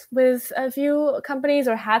talks with a few companies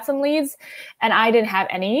or had some leads, and I didn't have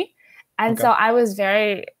any. And so I was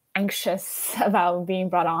very anxious about being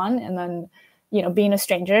brought on and then, being a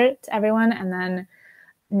stranger to everyone and then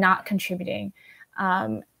not contributing.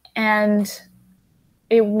 And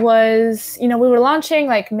it was, we were launching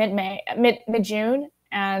like mid-June,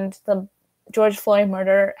 and the George Floyd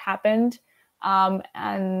murder happened.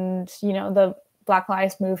 And, the Black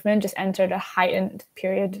Lives Movement just entered a heightened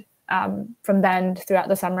period from then throughout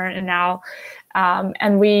the summer and now. And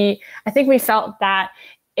I think we felt that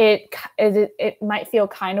it might feel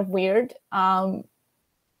kind of weird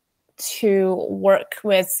to work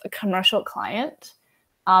with a commercial client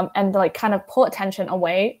and like kind of pull attention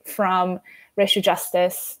away from racial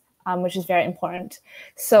justice, which is very important.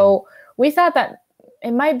 So we thought that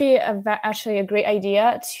it might be actually a great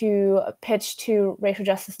idea to pitch to racial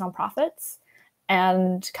justice nonprofits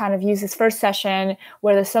and kind of use this first session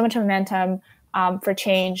where there's so much momentum for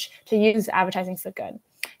change to use advertising for good.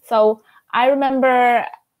 So I remember,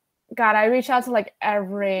 I reached out to like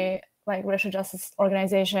every like racial justice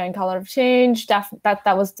organization, Color of Change. That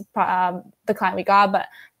was the client we got, but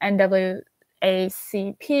NAACP,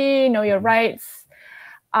 Know Your Rights,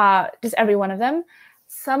 just every one of them.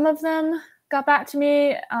 Some of them got back to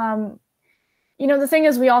me. The thing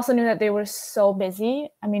is, we also knew that they were so busy.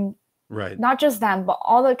 I mean, right. Not just them, but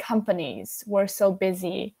all the companies were so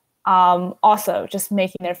busy. Also just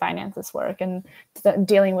making their finances work and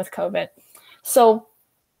dealing with COVID. So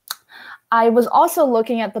I was also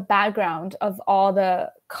looking at the background of all the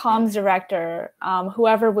comms director,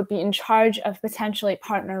 whoever would be in charge of potentially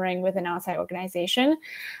partnering with an outside organization.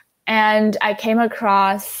 And I came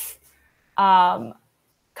across Color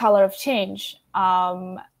of Change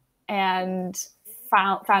and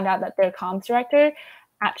found out that their comms director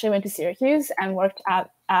actually went to Syracuse and worked at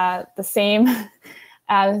the same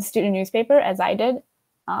student newspaper as I did.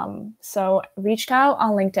 So reached out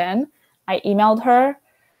on LinkedIn. I emailed her.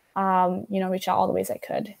 Reach out all the ways I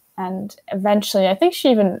could. And eventually, I think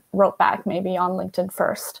she even wrote back maybe on LinkedIn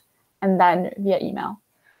first and then via email.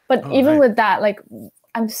 But even with that, like,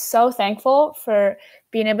 I'm so thankful for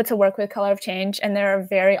being able to work with Color of Change. And they're a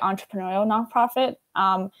very entrepreneurial nonprofit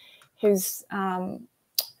who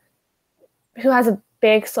has a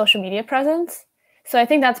big social media presence. So I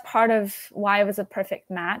think that's part of why it was a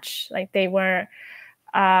perfect match. Like they were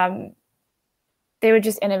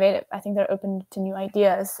just innovative. I think they're open to new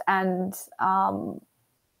ideas and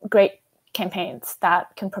great campaigns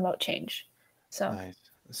that can promote change. So nice.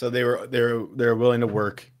 So they were willing to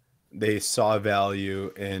work. They saw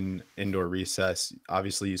value in indoor recess.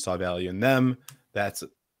 Obviously, you saw value in them. That's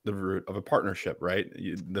the root of a partnership, right?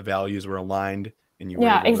 The values were aligned, and you were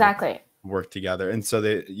able exactly to work together. And so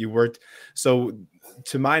you worked. So,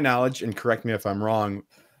 to my knowledge, and correct me if I'm wrong,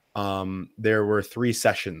 there were 3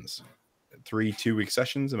 sessions. 3 2-week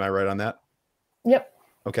sessions. Am I right on that? Yep.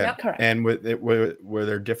 Okay. Yep, correct. And were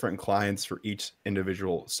there different clients for each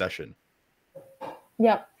individual session?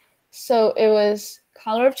 Yep. So it was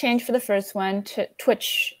Color of Change for the first one,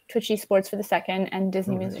 Twitch Esports for the second, and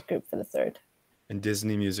Disney Music Group for the third. And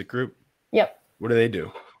Disney Music Group? Yep. What do they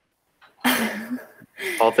do?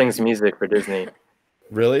 All things music for Disney.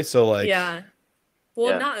 Really? So like. Yeah.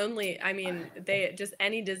 Well, not only, I mean, they just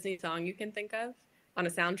any Disney song you can think of on a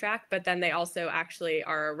soundtrack, but then they also actually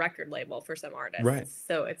are a record label for some artists. Right.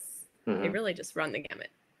 So they really just run the gamut.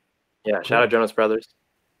 Yeah. Cool. Shout out Jonas Brothers.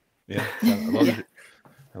 Yeah.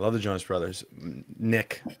 I love the Jonas Brothers.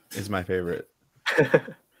 Nick is my favorite.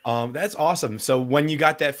 That's awesome. So when you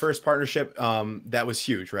got that first partnership, that was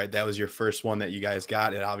huge, right? That was your first one that you guys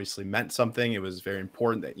got. It obviously meant something. It was very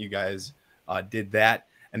important that you guys did that.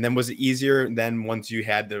 And then was it easier then once you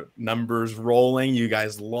had the numbers rolling, you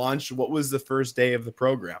guys launched? What was the first day of the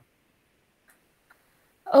program?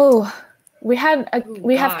 Oh, we have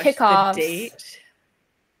kickoffs. The date?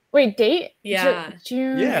 Wait, date? Yeah.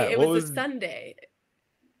 June. Yeah. It was a Sunday.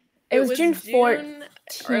 It was June 14th.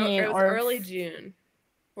 It was early June.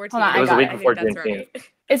 14th. Hold on, it was a week before June. Right.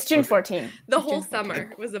 It's June 14th. The whole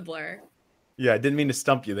summer was a blur. Yeah, I didn't mean to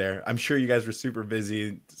stump you there. I'm sure you guys were super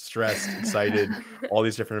busy, stressed, excited, all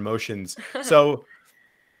these different emotions. So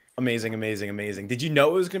amazing. Did you know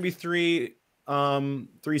it was going to be three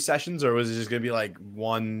sessions, or was it just going to be like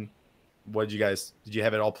one? Did you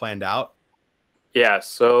have it all planned out? Yeah.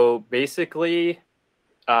 So basically,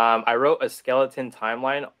 I wrote a skeleton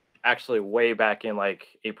timeline actually way back in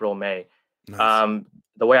like April, May. Nice.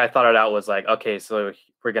 The way I thought it out was like, okay, so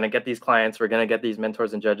we're going to get these clients, we're going to get these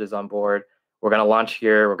mentors and judges on board. We're going to launch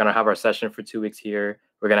here. We're going to have our session for 2 weeks here.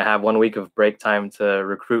 We're going to have 1 week of break time to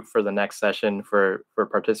recruit for the next session for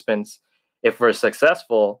participants. If we're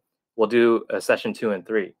successful, we'll do a session 2 and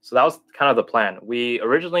 3. So that was kind of the plan. We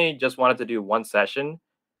originally just wanted to do one session,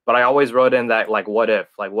 but I always wrote in that, like, what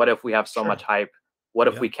if we have so much hype? What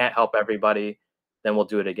if we can't help everybody? Then we'll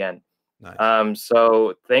do it again. Nice.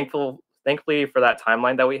 So thankfully for that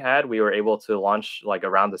timeline that we had, we were able to launch like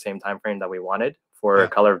around the same time frame that we wanted for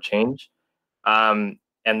Color of Change. And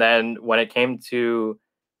then when it came to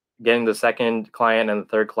getting the second client and the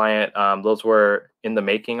third client, those were in the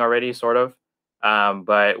making already, sort of.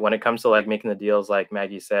 But when it comes to like making the deals, like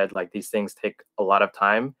Maggie said, like these things take a lot of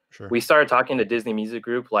time. Sure. We started talking to Disney Music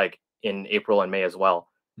Group like in April and May as well,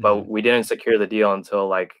 but we didn't secure the deal until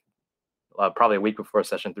like probably a week before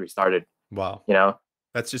session 3 started. Wow. You know,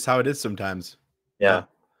 that's just how it is sometimes. Yeah.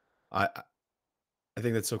 I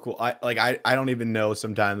think that's so cool. I don't even know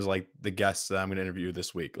sometimes like the guests that I'm going to interview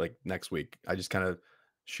this week, like next week. I just kind of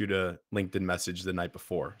shoot a LinkedIn message the night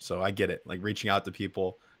before. So I get it. Like reaching out to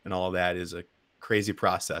people and all of that is a crazy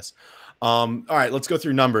process. All right, let's go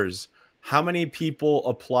through numbers. How many people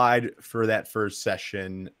applied for that first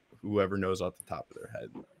session? Whoever knows off the top of their head.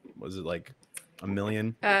 Was it like 1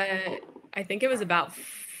 million? I think it was about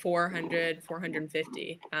 400,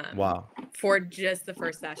 450. Wow. For just the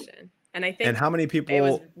first session. And I think and how many people it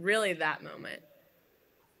was really that moment.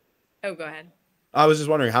 Oh, go ahead. I was just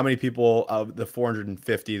wondering how many people of the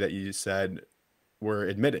 450 that you said were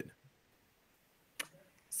admitted.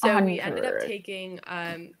 So 100. we ended up taking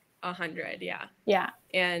 100, yeah. Yeah.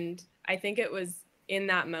 And I think it was in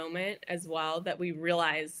that moment as well that we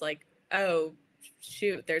realized like, oh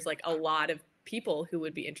shoot, there's like a lot of people who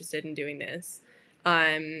would be interested in doing this.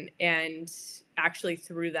 And actually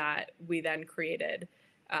through that, we then created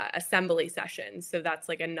assembly sessions. So that's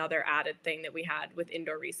like another added thing that we had with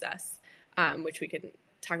Indoor Recess, which we can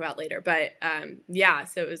talk about later. But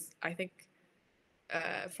so it was, I think,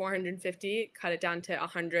 450, cut it down to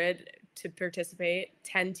 100 to participate,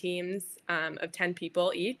 10 teams of 10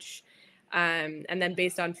 people each. And then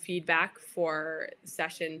based on feedback for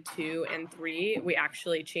session 2 and 3, we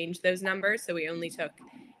actually changed those numbers. So we only took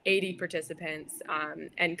 80 participants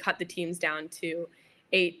and cut the teams down to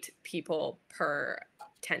 8 people per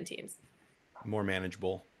 10 teams. More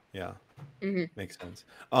manageable. Yeah. Mm-hmm. Makes sense.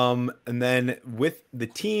 And then with the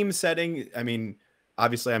team setting, I mean,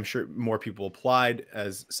 obviously I'm sure more people applied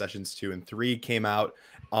as sessions 2 and 3 came out.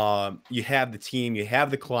 You have the team, you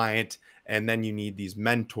have the client, and then you need these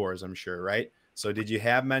mentors, I'm sure, right? So did you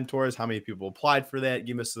have mentors? How many people applied for that?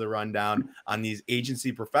 Give us the rundown on these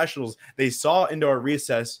agency professionals. They saw Indoor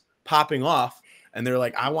Recess popping off and they're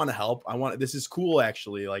like, I want to help. This is cool.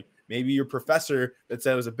 Actually, like maybe your professor that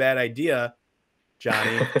said it was a bad idea,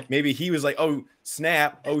 Johnny, maybe he was like, oh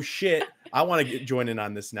snap. Oh shit. I want to join in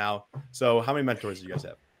on this now. So how many mentors do you guys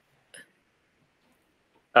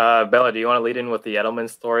have? Bella, do you want to lead in with the Edelman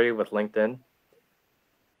story with LinkedIn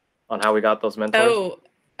on how we got those mentors?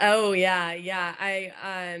 Oh yeah.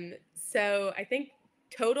 So I think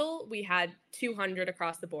total we had 200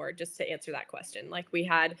 across the board, just to answer that question. Like we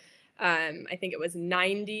had, I think it was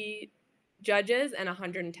 90 judges and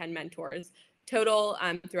 110 mentors total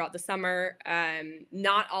throughout the summer,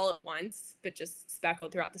 not all at once, but just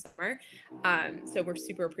speckled throughout the summer. So we're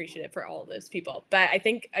super appreciative for all of those people. But I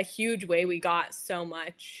think a huge way we got so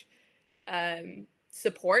much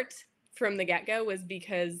support from the get-go was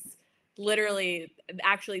because literally,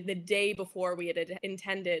 actually the day before we had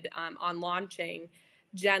intended on launching,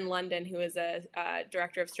 Jen London, who is a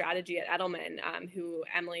director of strategy at Edelman, who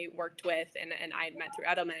Emily worked with and I had met through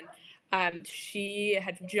Edelman, she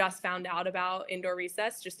had just found out about Indoor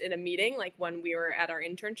Recess just in a meeting, like when we were at our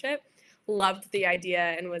internship, loved the idea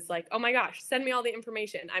and was like, oh my gosh, send me all the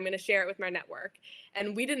information. I'm going to share it with my network.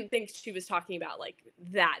 And we didn't think she was talking about like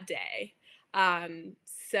that day.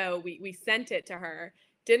 So we sent it to her,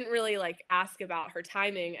 didn't really like ask about her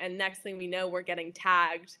timing. And next thing we know, we're getting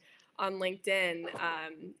tagged on LinkedIn,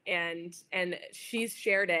 and she's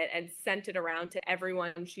shared it and sent it around to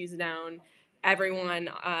everyone she's known. Everyone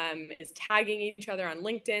is tagging each other on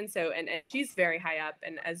LinkedIn. So, and she's very high up,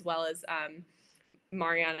 and as well as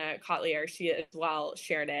Mariana Kotlier, she as well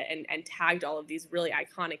shared it and tagged all of these really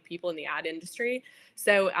iconic people in the ad industry.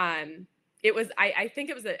 So it was, I think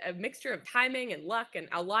it was a mixture of timing and luck and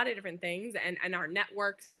a lot of different things, and our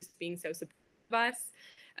networks being so supportive of us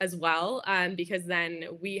as well, because then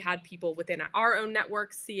we had people within our own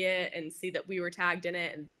network see it and see that we were tagged in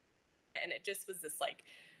it, and it just was this like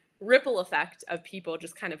ripple effect of people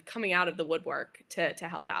just kind of coming out of the woodwork to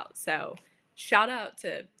help out. So shout out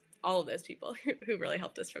to all of those people who really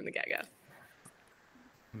helped us from the get-go.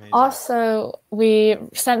 Amazing. Also, we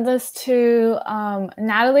sent this to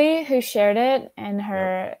Natalie, who shared it in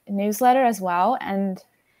her newsletter as well, and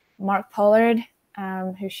Mark Pollard,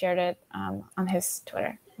 who shared it on his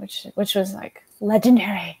Twitter, which was like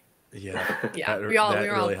legendary. Yeah, Yeah, that we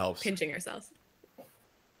were really all helps. pinching ourselves.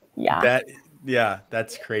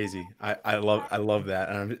 That's crazy. I love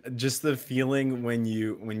that. Just the feeling when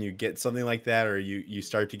you get something like that, or you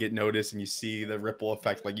start to get noticed and you see the ripple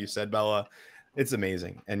effect, like you said, Bella, it's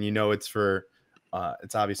amazing. And it's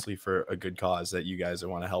obviously for a good cause that you guys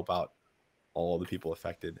want to help out all the people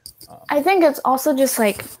affected. I think it's also just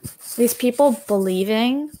like these people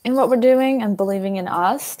believing in what we're doing and believing in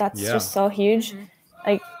us. That's just so huge. Mm-hmm.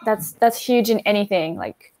 Like that's huge in anything.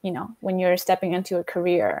 Like, when you're stepping into a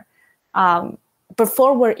career,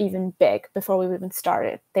 before we're even big, before we even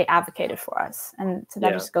started, they advocated for us, and so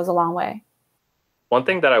that just goes a long way. One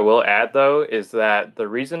thing that I will add, though, is that the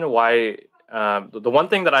reason why the one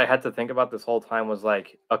thing that I had to think about this whole time was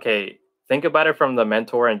like, okay, think about it from the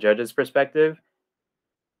mentor and judge's perspective.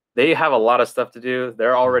 They have a lot of stuff to do.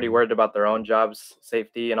 They're already worried about their own job's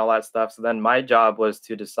safety and all that stuff. So then my job was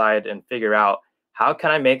to decide and figure out, how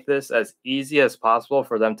can I make this as easy as possible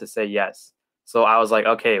for them to say yes? So I was like,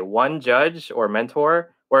 okay, one judge or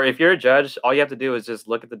mentor, or if you're a judge, all you have to do is just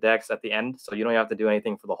look at the decks at the end. So you don't have to do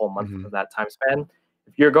anything for the whole month of that time span.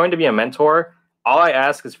 If you're going to be a mentor, all I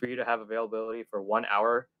ask is for you to have availability for 1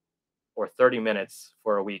 hour or 30 minutes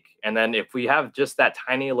for a week. And then if we have just that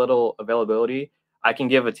tiny little availability, I can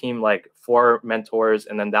give a team like 4 mentors,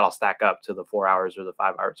 and then that'll stack up to the 4 hours or the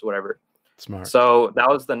 5 hours, whatever. Smart. So that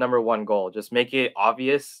was the number one goal. Just make it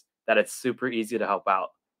obvious that it's super easy to help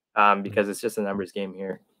out, because it's just a numbers game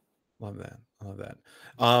here. Love that.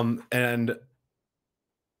 And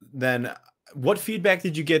then what feedback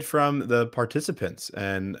did you get from the participants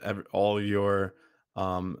and all your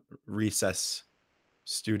recess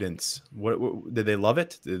students? What did they love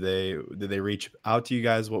it? Did they reach out to you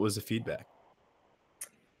guys? What was the feedback?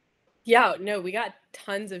 Yeah, no, we got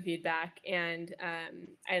tons of feedback, and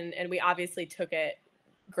we obviously took it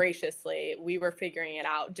graciously. We were figuring it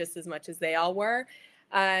out just as much as they all were.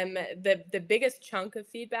 The biggest chunk of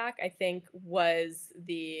feedback, I think, was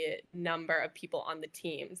the number of people on the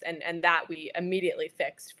teams, and that we immediately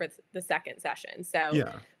fixed for the second session. So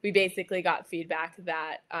we basically got feedback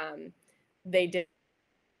that they did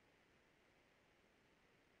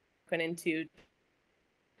put into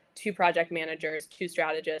 2 project managers, 2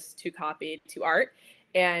 strategists, 2 copy, 2 art.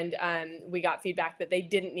 And we got feedback that they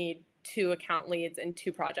didn't need 2 account leads and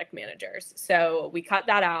 2 project managers. So we cut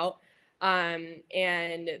that out.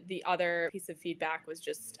 And the other piece of feedback was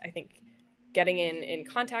just, I think, getting in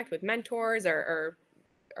contact with mentors or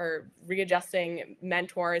readjusting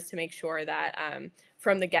mentors to make sure that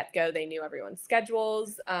from the get-go they knew everyone's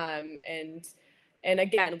schedules. And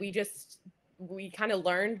again, we kind of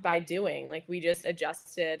learned by doing. Like, we just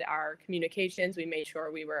adjusted our communications. We made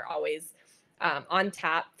sure we were always on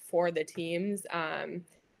tap for the teams.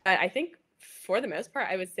 I think for the most part,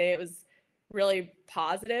 I would say it was really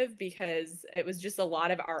positive, because it was just a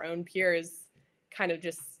lot of our own peers kind of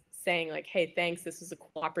just saying like, hey, thanks, this was a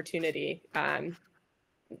cool opportunity. And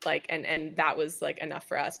that was like enough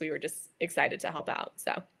for us. We were just excited to help out.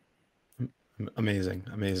 So amazing.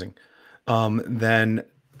 Then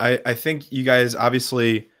I think you guys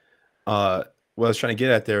obviously, what I was trying to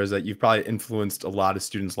get at there is that you've probably influenced a lot of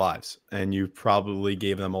students' lives, and you probably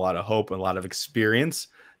gave them a lot of hope and a lot of experience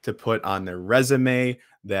to put on their resume,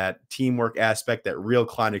 that teamwork aspect, that real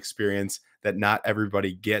client experience that not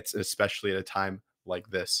everybody gets, especially at a time like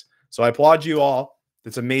this. So I applaud you all.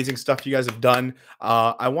 It's amazing stuff you guys have done.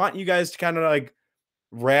 I want you guys to kind of like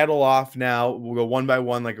rattle off now. We'll go one by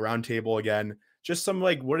one, like a round table again. Just some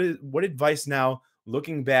like, what advice now,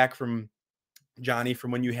 looking back from Johnny, from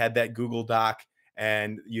when you had that Google Doc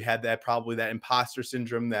and you had that probably that imposter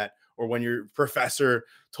syndrome, or when your professor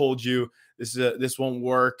told you this won't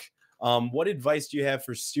work. What advice do you have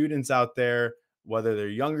for students out there, whether they're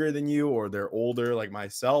younger than you or they're older like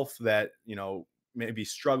myself, that may be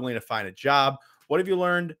struggling to find a job? What have you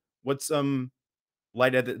learned? What's some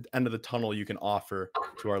light at the end of the tunnel you can offer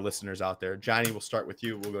to our listeners out there? Johnny, we'll start with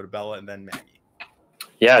you. We'll go to Bella and then Maggie.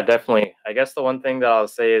 Yeah, definitely. I guess the one thing that I'll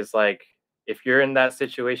say is, like, if you're in that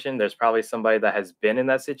situation, there's probably somebody that has been in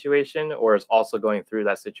that situation or is also going through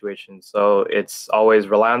that situation. So it's always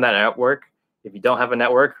rely on that network. If you don't have a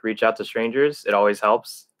network, reach out to strangers. It always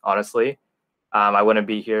helps, honestly. I wouldn't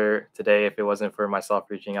be here today if it wasn't for myself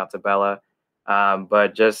reaching out to Bella.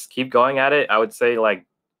 But just keep going at it. I would say, like,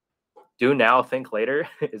 do now, think later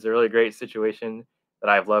is a really great situation that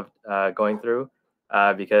I've loved going through.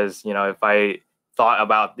 Because, if I thought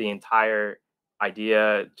about the entire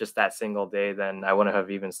idea just that single day, then I wouldn't have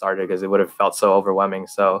even started because it would have felt so overwhelming.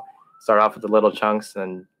 So start off with the little chunks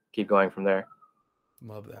and keep going from there.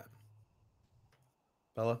 Love that.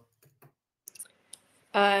 Bella?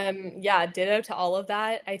 Yeah, ditto to all of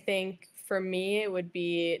that. I think for me, it would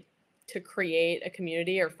be to create a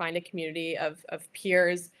community or find a community of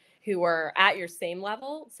peers who are at your same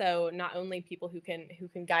level. So not only people who can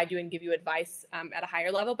guide you and give you advice at a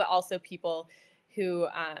higher level, but also people who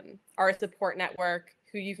are a support network,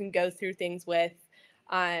 who you can go through things with,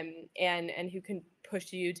 and who can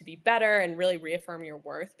push you to be better and really reaffirm your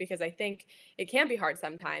worth. Because I think it can be hard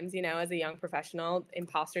sometimes, as a young professional.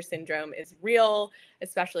 Imposter syndrome is real,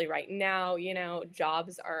 especially right now.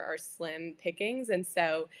 Jobs are slim pickings. And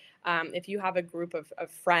so if you have a group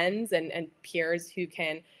of friends and peers who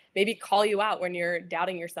can maybe call you out when you're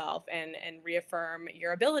doubting yourself and reaffirm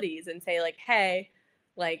your abilities and say like, hey,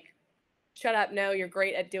 like, shut up, no, you're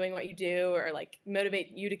great at doing what you do, or like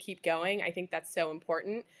motivate you to keep going. I think that's so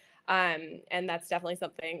important. And that's definitely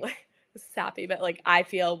something like sappy, but like I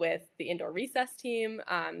feel with the indoor recess team,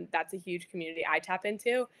 that's a huge community I tap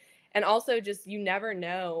into. And also just, you never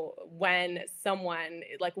know when someone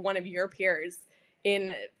like one of your peers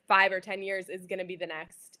in 5 or 10 years is going to be the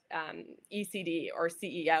next ECD or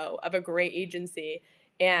CEO of a great agency.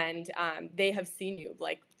 And they have seen you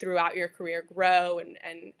like throughout your career grow and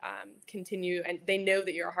continue, and they know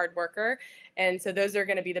that you're a hard worker. And so those are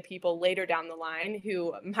going to be the people later down the line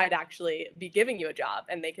who might actually be giving you a job,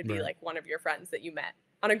 and they could be like one of your friends that you met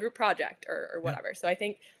on a group project or whatever. Yeah. So I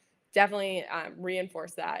think definitely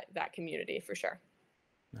reinforce that community for sure.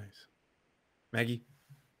 Nice. Maggie?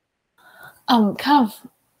 Kind of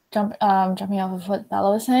jumping off of what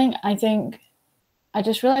Bella was saying, I think I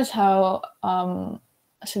just realized how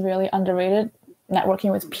severely underrated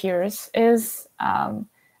networking with peers is. I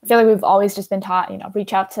feel like we've always just been taught,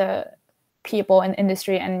 reach out to people in the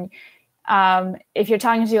industry, and if you're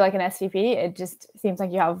talking to like an SVP, it just seems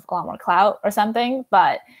like you have a lot more clout or something.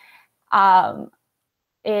 But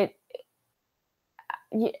it's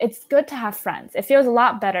good to have friends. It feels a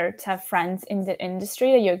lot better to have friends in the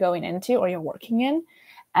industry that you're going into or you're working in.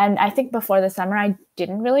 And I think before the summer, I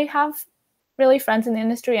didn't really have friends in the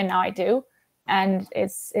industry, and now I do. And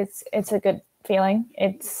it's a good feeling.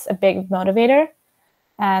 It's a big motivator,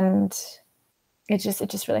 and it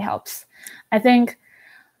just really helps. I think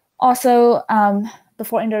also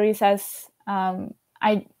before indoor recess,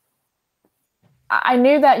 I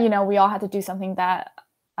knew that we all had to do something that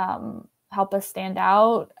help us stand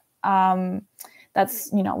out. That's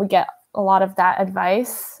we get a lot of that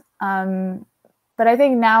advice, but I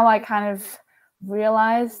think now I kind of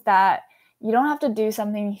realize that you don't have to do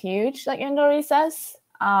something huge like indoor recess.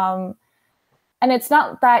 And it's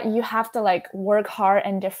not that you have to like work hard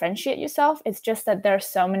and differentiate yourself. It's just that there's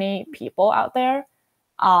so many people out there.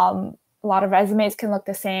 A lot of resumes can look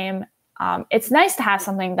the same. It's nice to have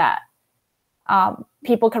something that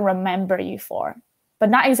people can remember you for, but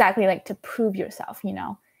not exactly like to prove yourself,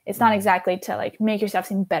 It's not exactly to like make yourself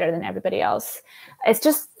seem better than everybody else. It's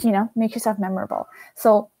just, make yourself memorable.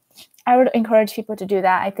 So I would encourage people to do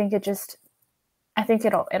that. I think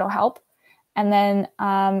it'll help. And then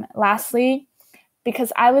lastly,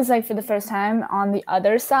 because I was like for the first time on the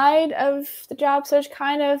other side of the job search,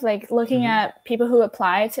 kind of like looking at people who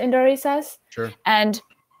apply to indoor recess, and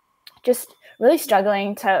just really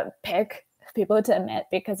struggling to pick people to admit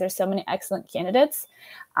because there's so many excellent candidates.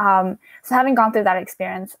 So having gone through that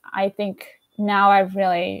experience, I think now I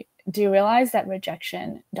really do realize that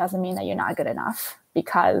rejection doesn't mean that you're not good enough,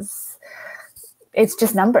 because it's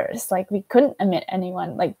just numbers. Like we couldn't admit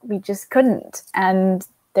anyone, like we just couldn't. And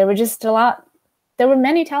there were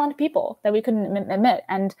many talented people that we couldn't admit.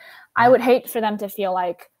 And I would hate for them to feel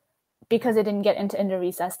like because they didn't get into indoor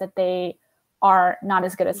recess that they are not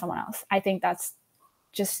as good as someone else. I think that's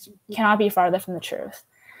just cannot be farther from the truth.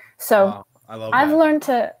 So wow, I've learned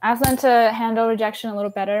to handle rejection a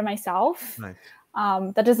little better myself. Nice.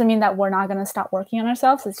 That doesn't mean that we're not going to stop working on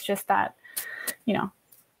ourselves. It's just that,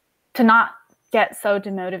 to not get so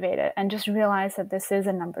demotivated and just realize that this is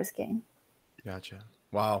a numbers game. Gotcha.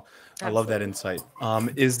 Wow. Absolutely. I love that insight.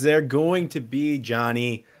 Is there going to be,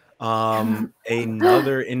 Johnny,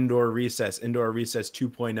 another indoor recess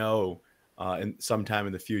 2.0 sometime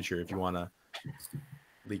in the future, if you want to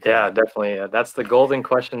leak? Yeah, definitely. That's the golden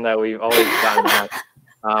question that we've always gotten asked.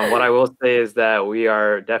 What I will say is that we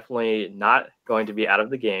are definitely not going to be out of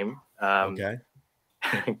the game. Okay.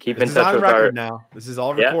 Keep in touch with our now. This is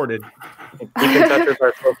all recorded. Keep in touch with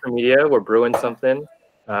our social media. We're brewing something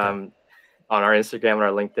on our Instagram and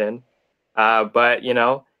our LinkedIn. But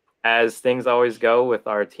as things always go with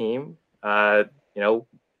our team,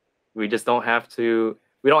 We just don't have to.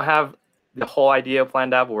 We don't have the whole idea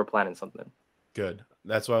planned out, but we're planning something. Good.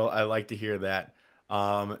 That's why I like to hear that.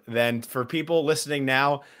 Then for people listening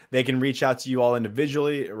now, they can reach out to you all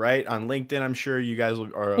individually, right? On LinkedIn, I'm sure you guys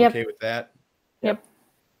are okay with that. Yep.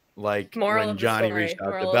 Like Moral when of the Johnny story, reached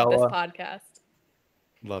out to moral of this Bella. podcast.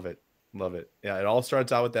 Love it. Love it. Yeah, it all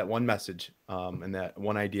starts out with that one message and that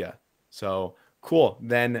one idea. So cool.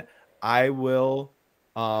 Then I will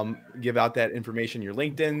give out that information, your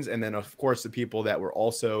LinkedIn's, and then of course the people that were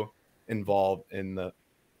also involved in the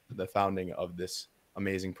founding of this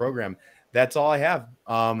amazing program. That's all I have.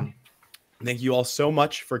 Thank you all so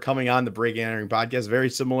much for coming on the Breaking and Entering podcast. Very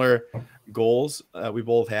similar goals we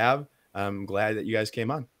both have. I'm glad that you guys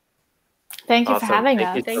came on. Thank you Awesome. for having Thank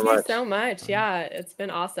us. you Thank so you much. so much. Yeah, it's been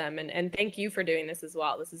awesome. And thank you for doing this as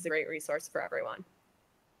well. This is a great resource for everyone.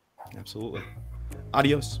 Absolutely.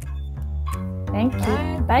 Adios. Thank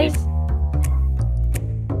you. Bye.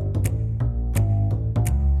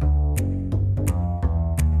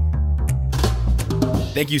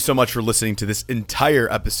 Thank you so much for listening to this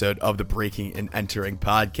entire episode of the Breaking and Entering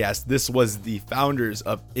podcast. This was the founders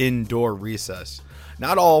of Indoor Recess.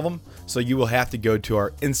 Not all of them, so you will have to go to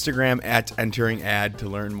our Instagram @enteringad to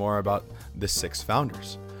learn more about the 6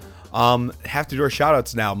 founders. Have to do our shout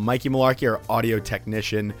outs now. Mikey Malarkey, our audio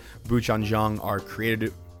technician, Buchan Zhang, our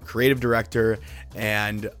creative director,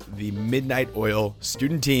 and the Midnight Oil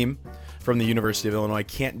student team from the University of Illinois.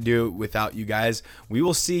 Can't do it without you guys. We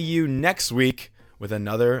will see you next week with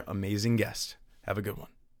another amazing guest. Have a good one.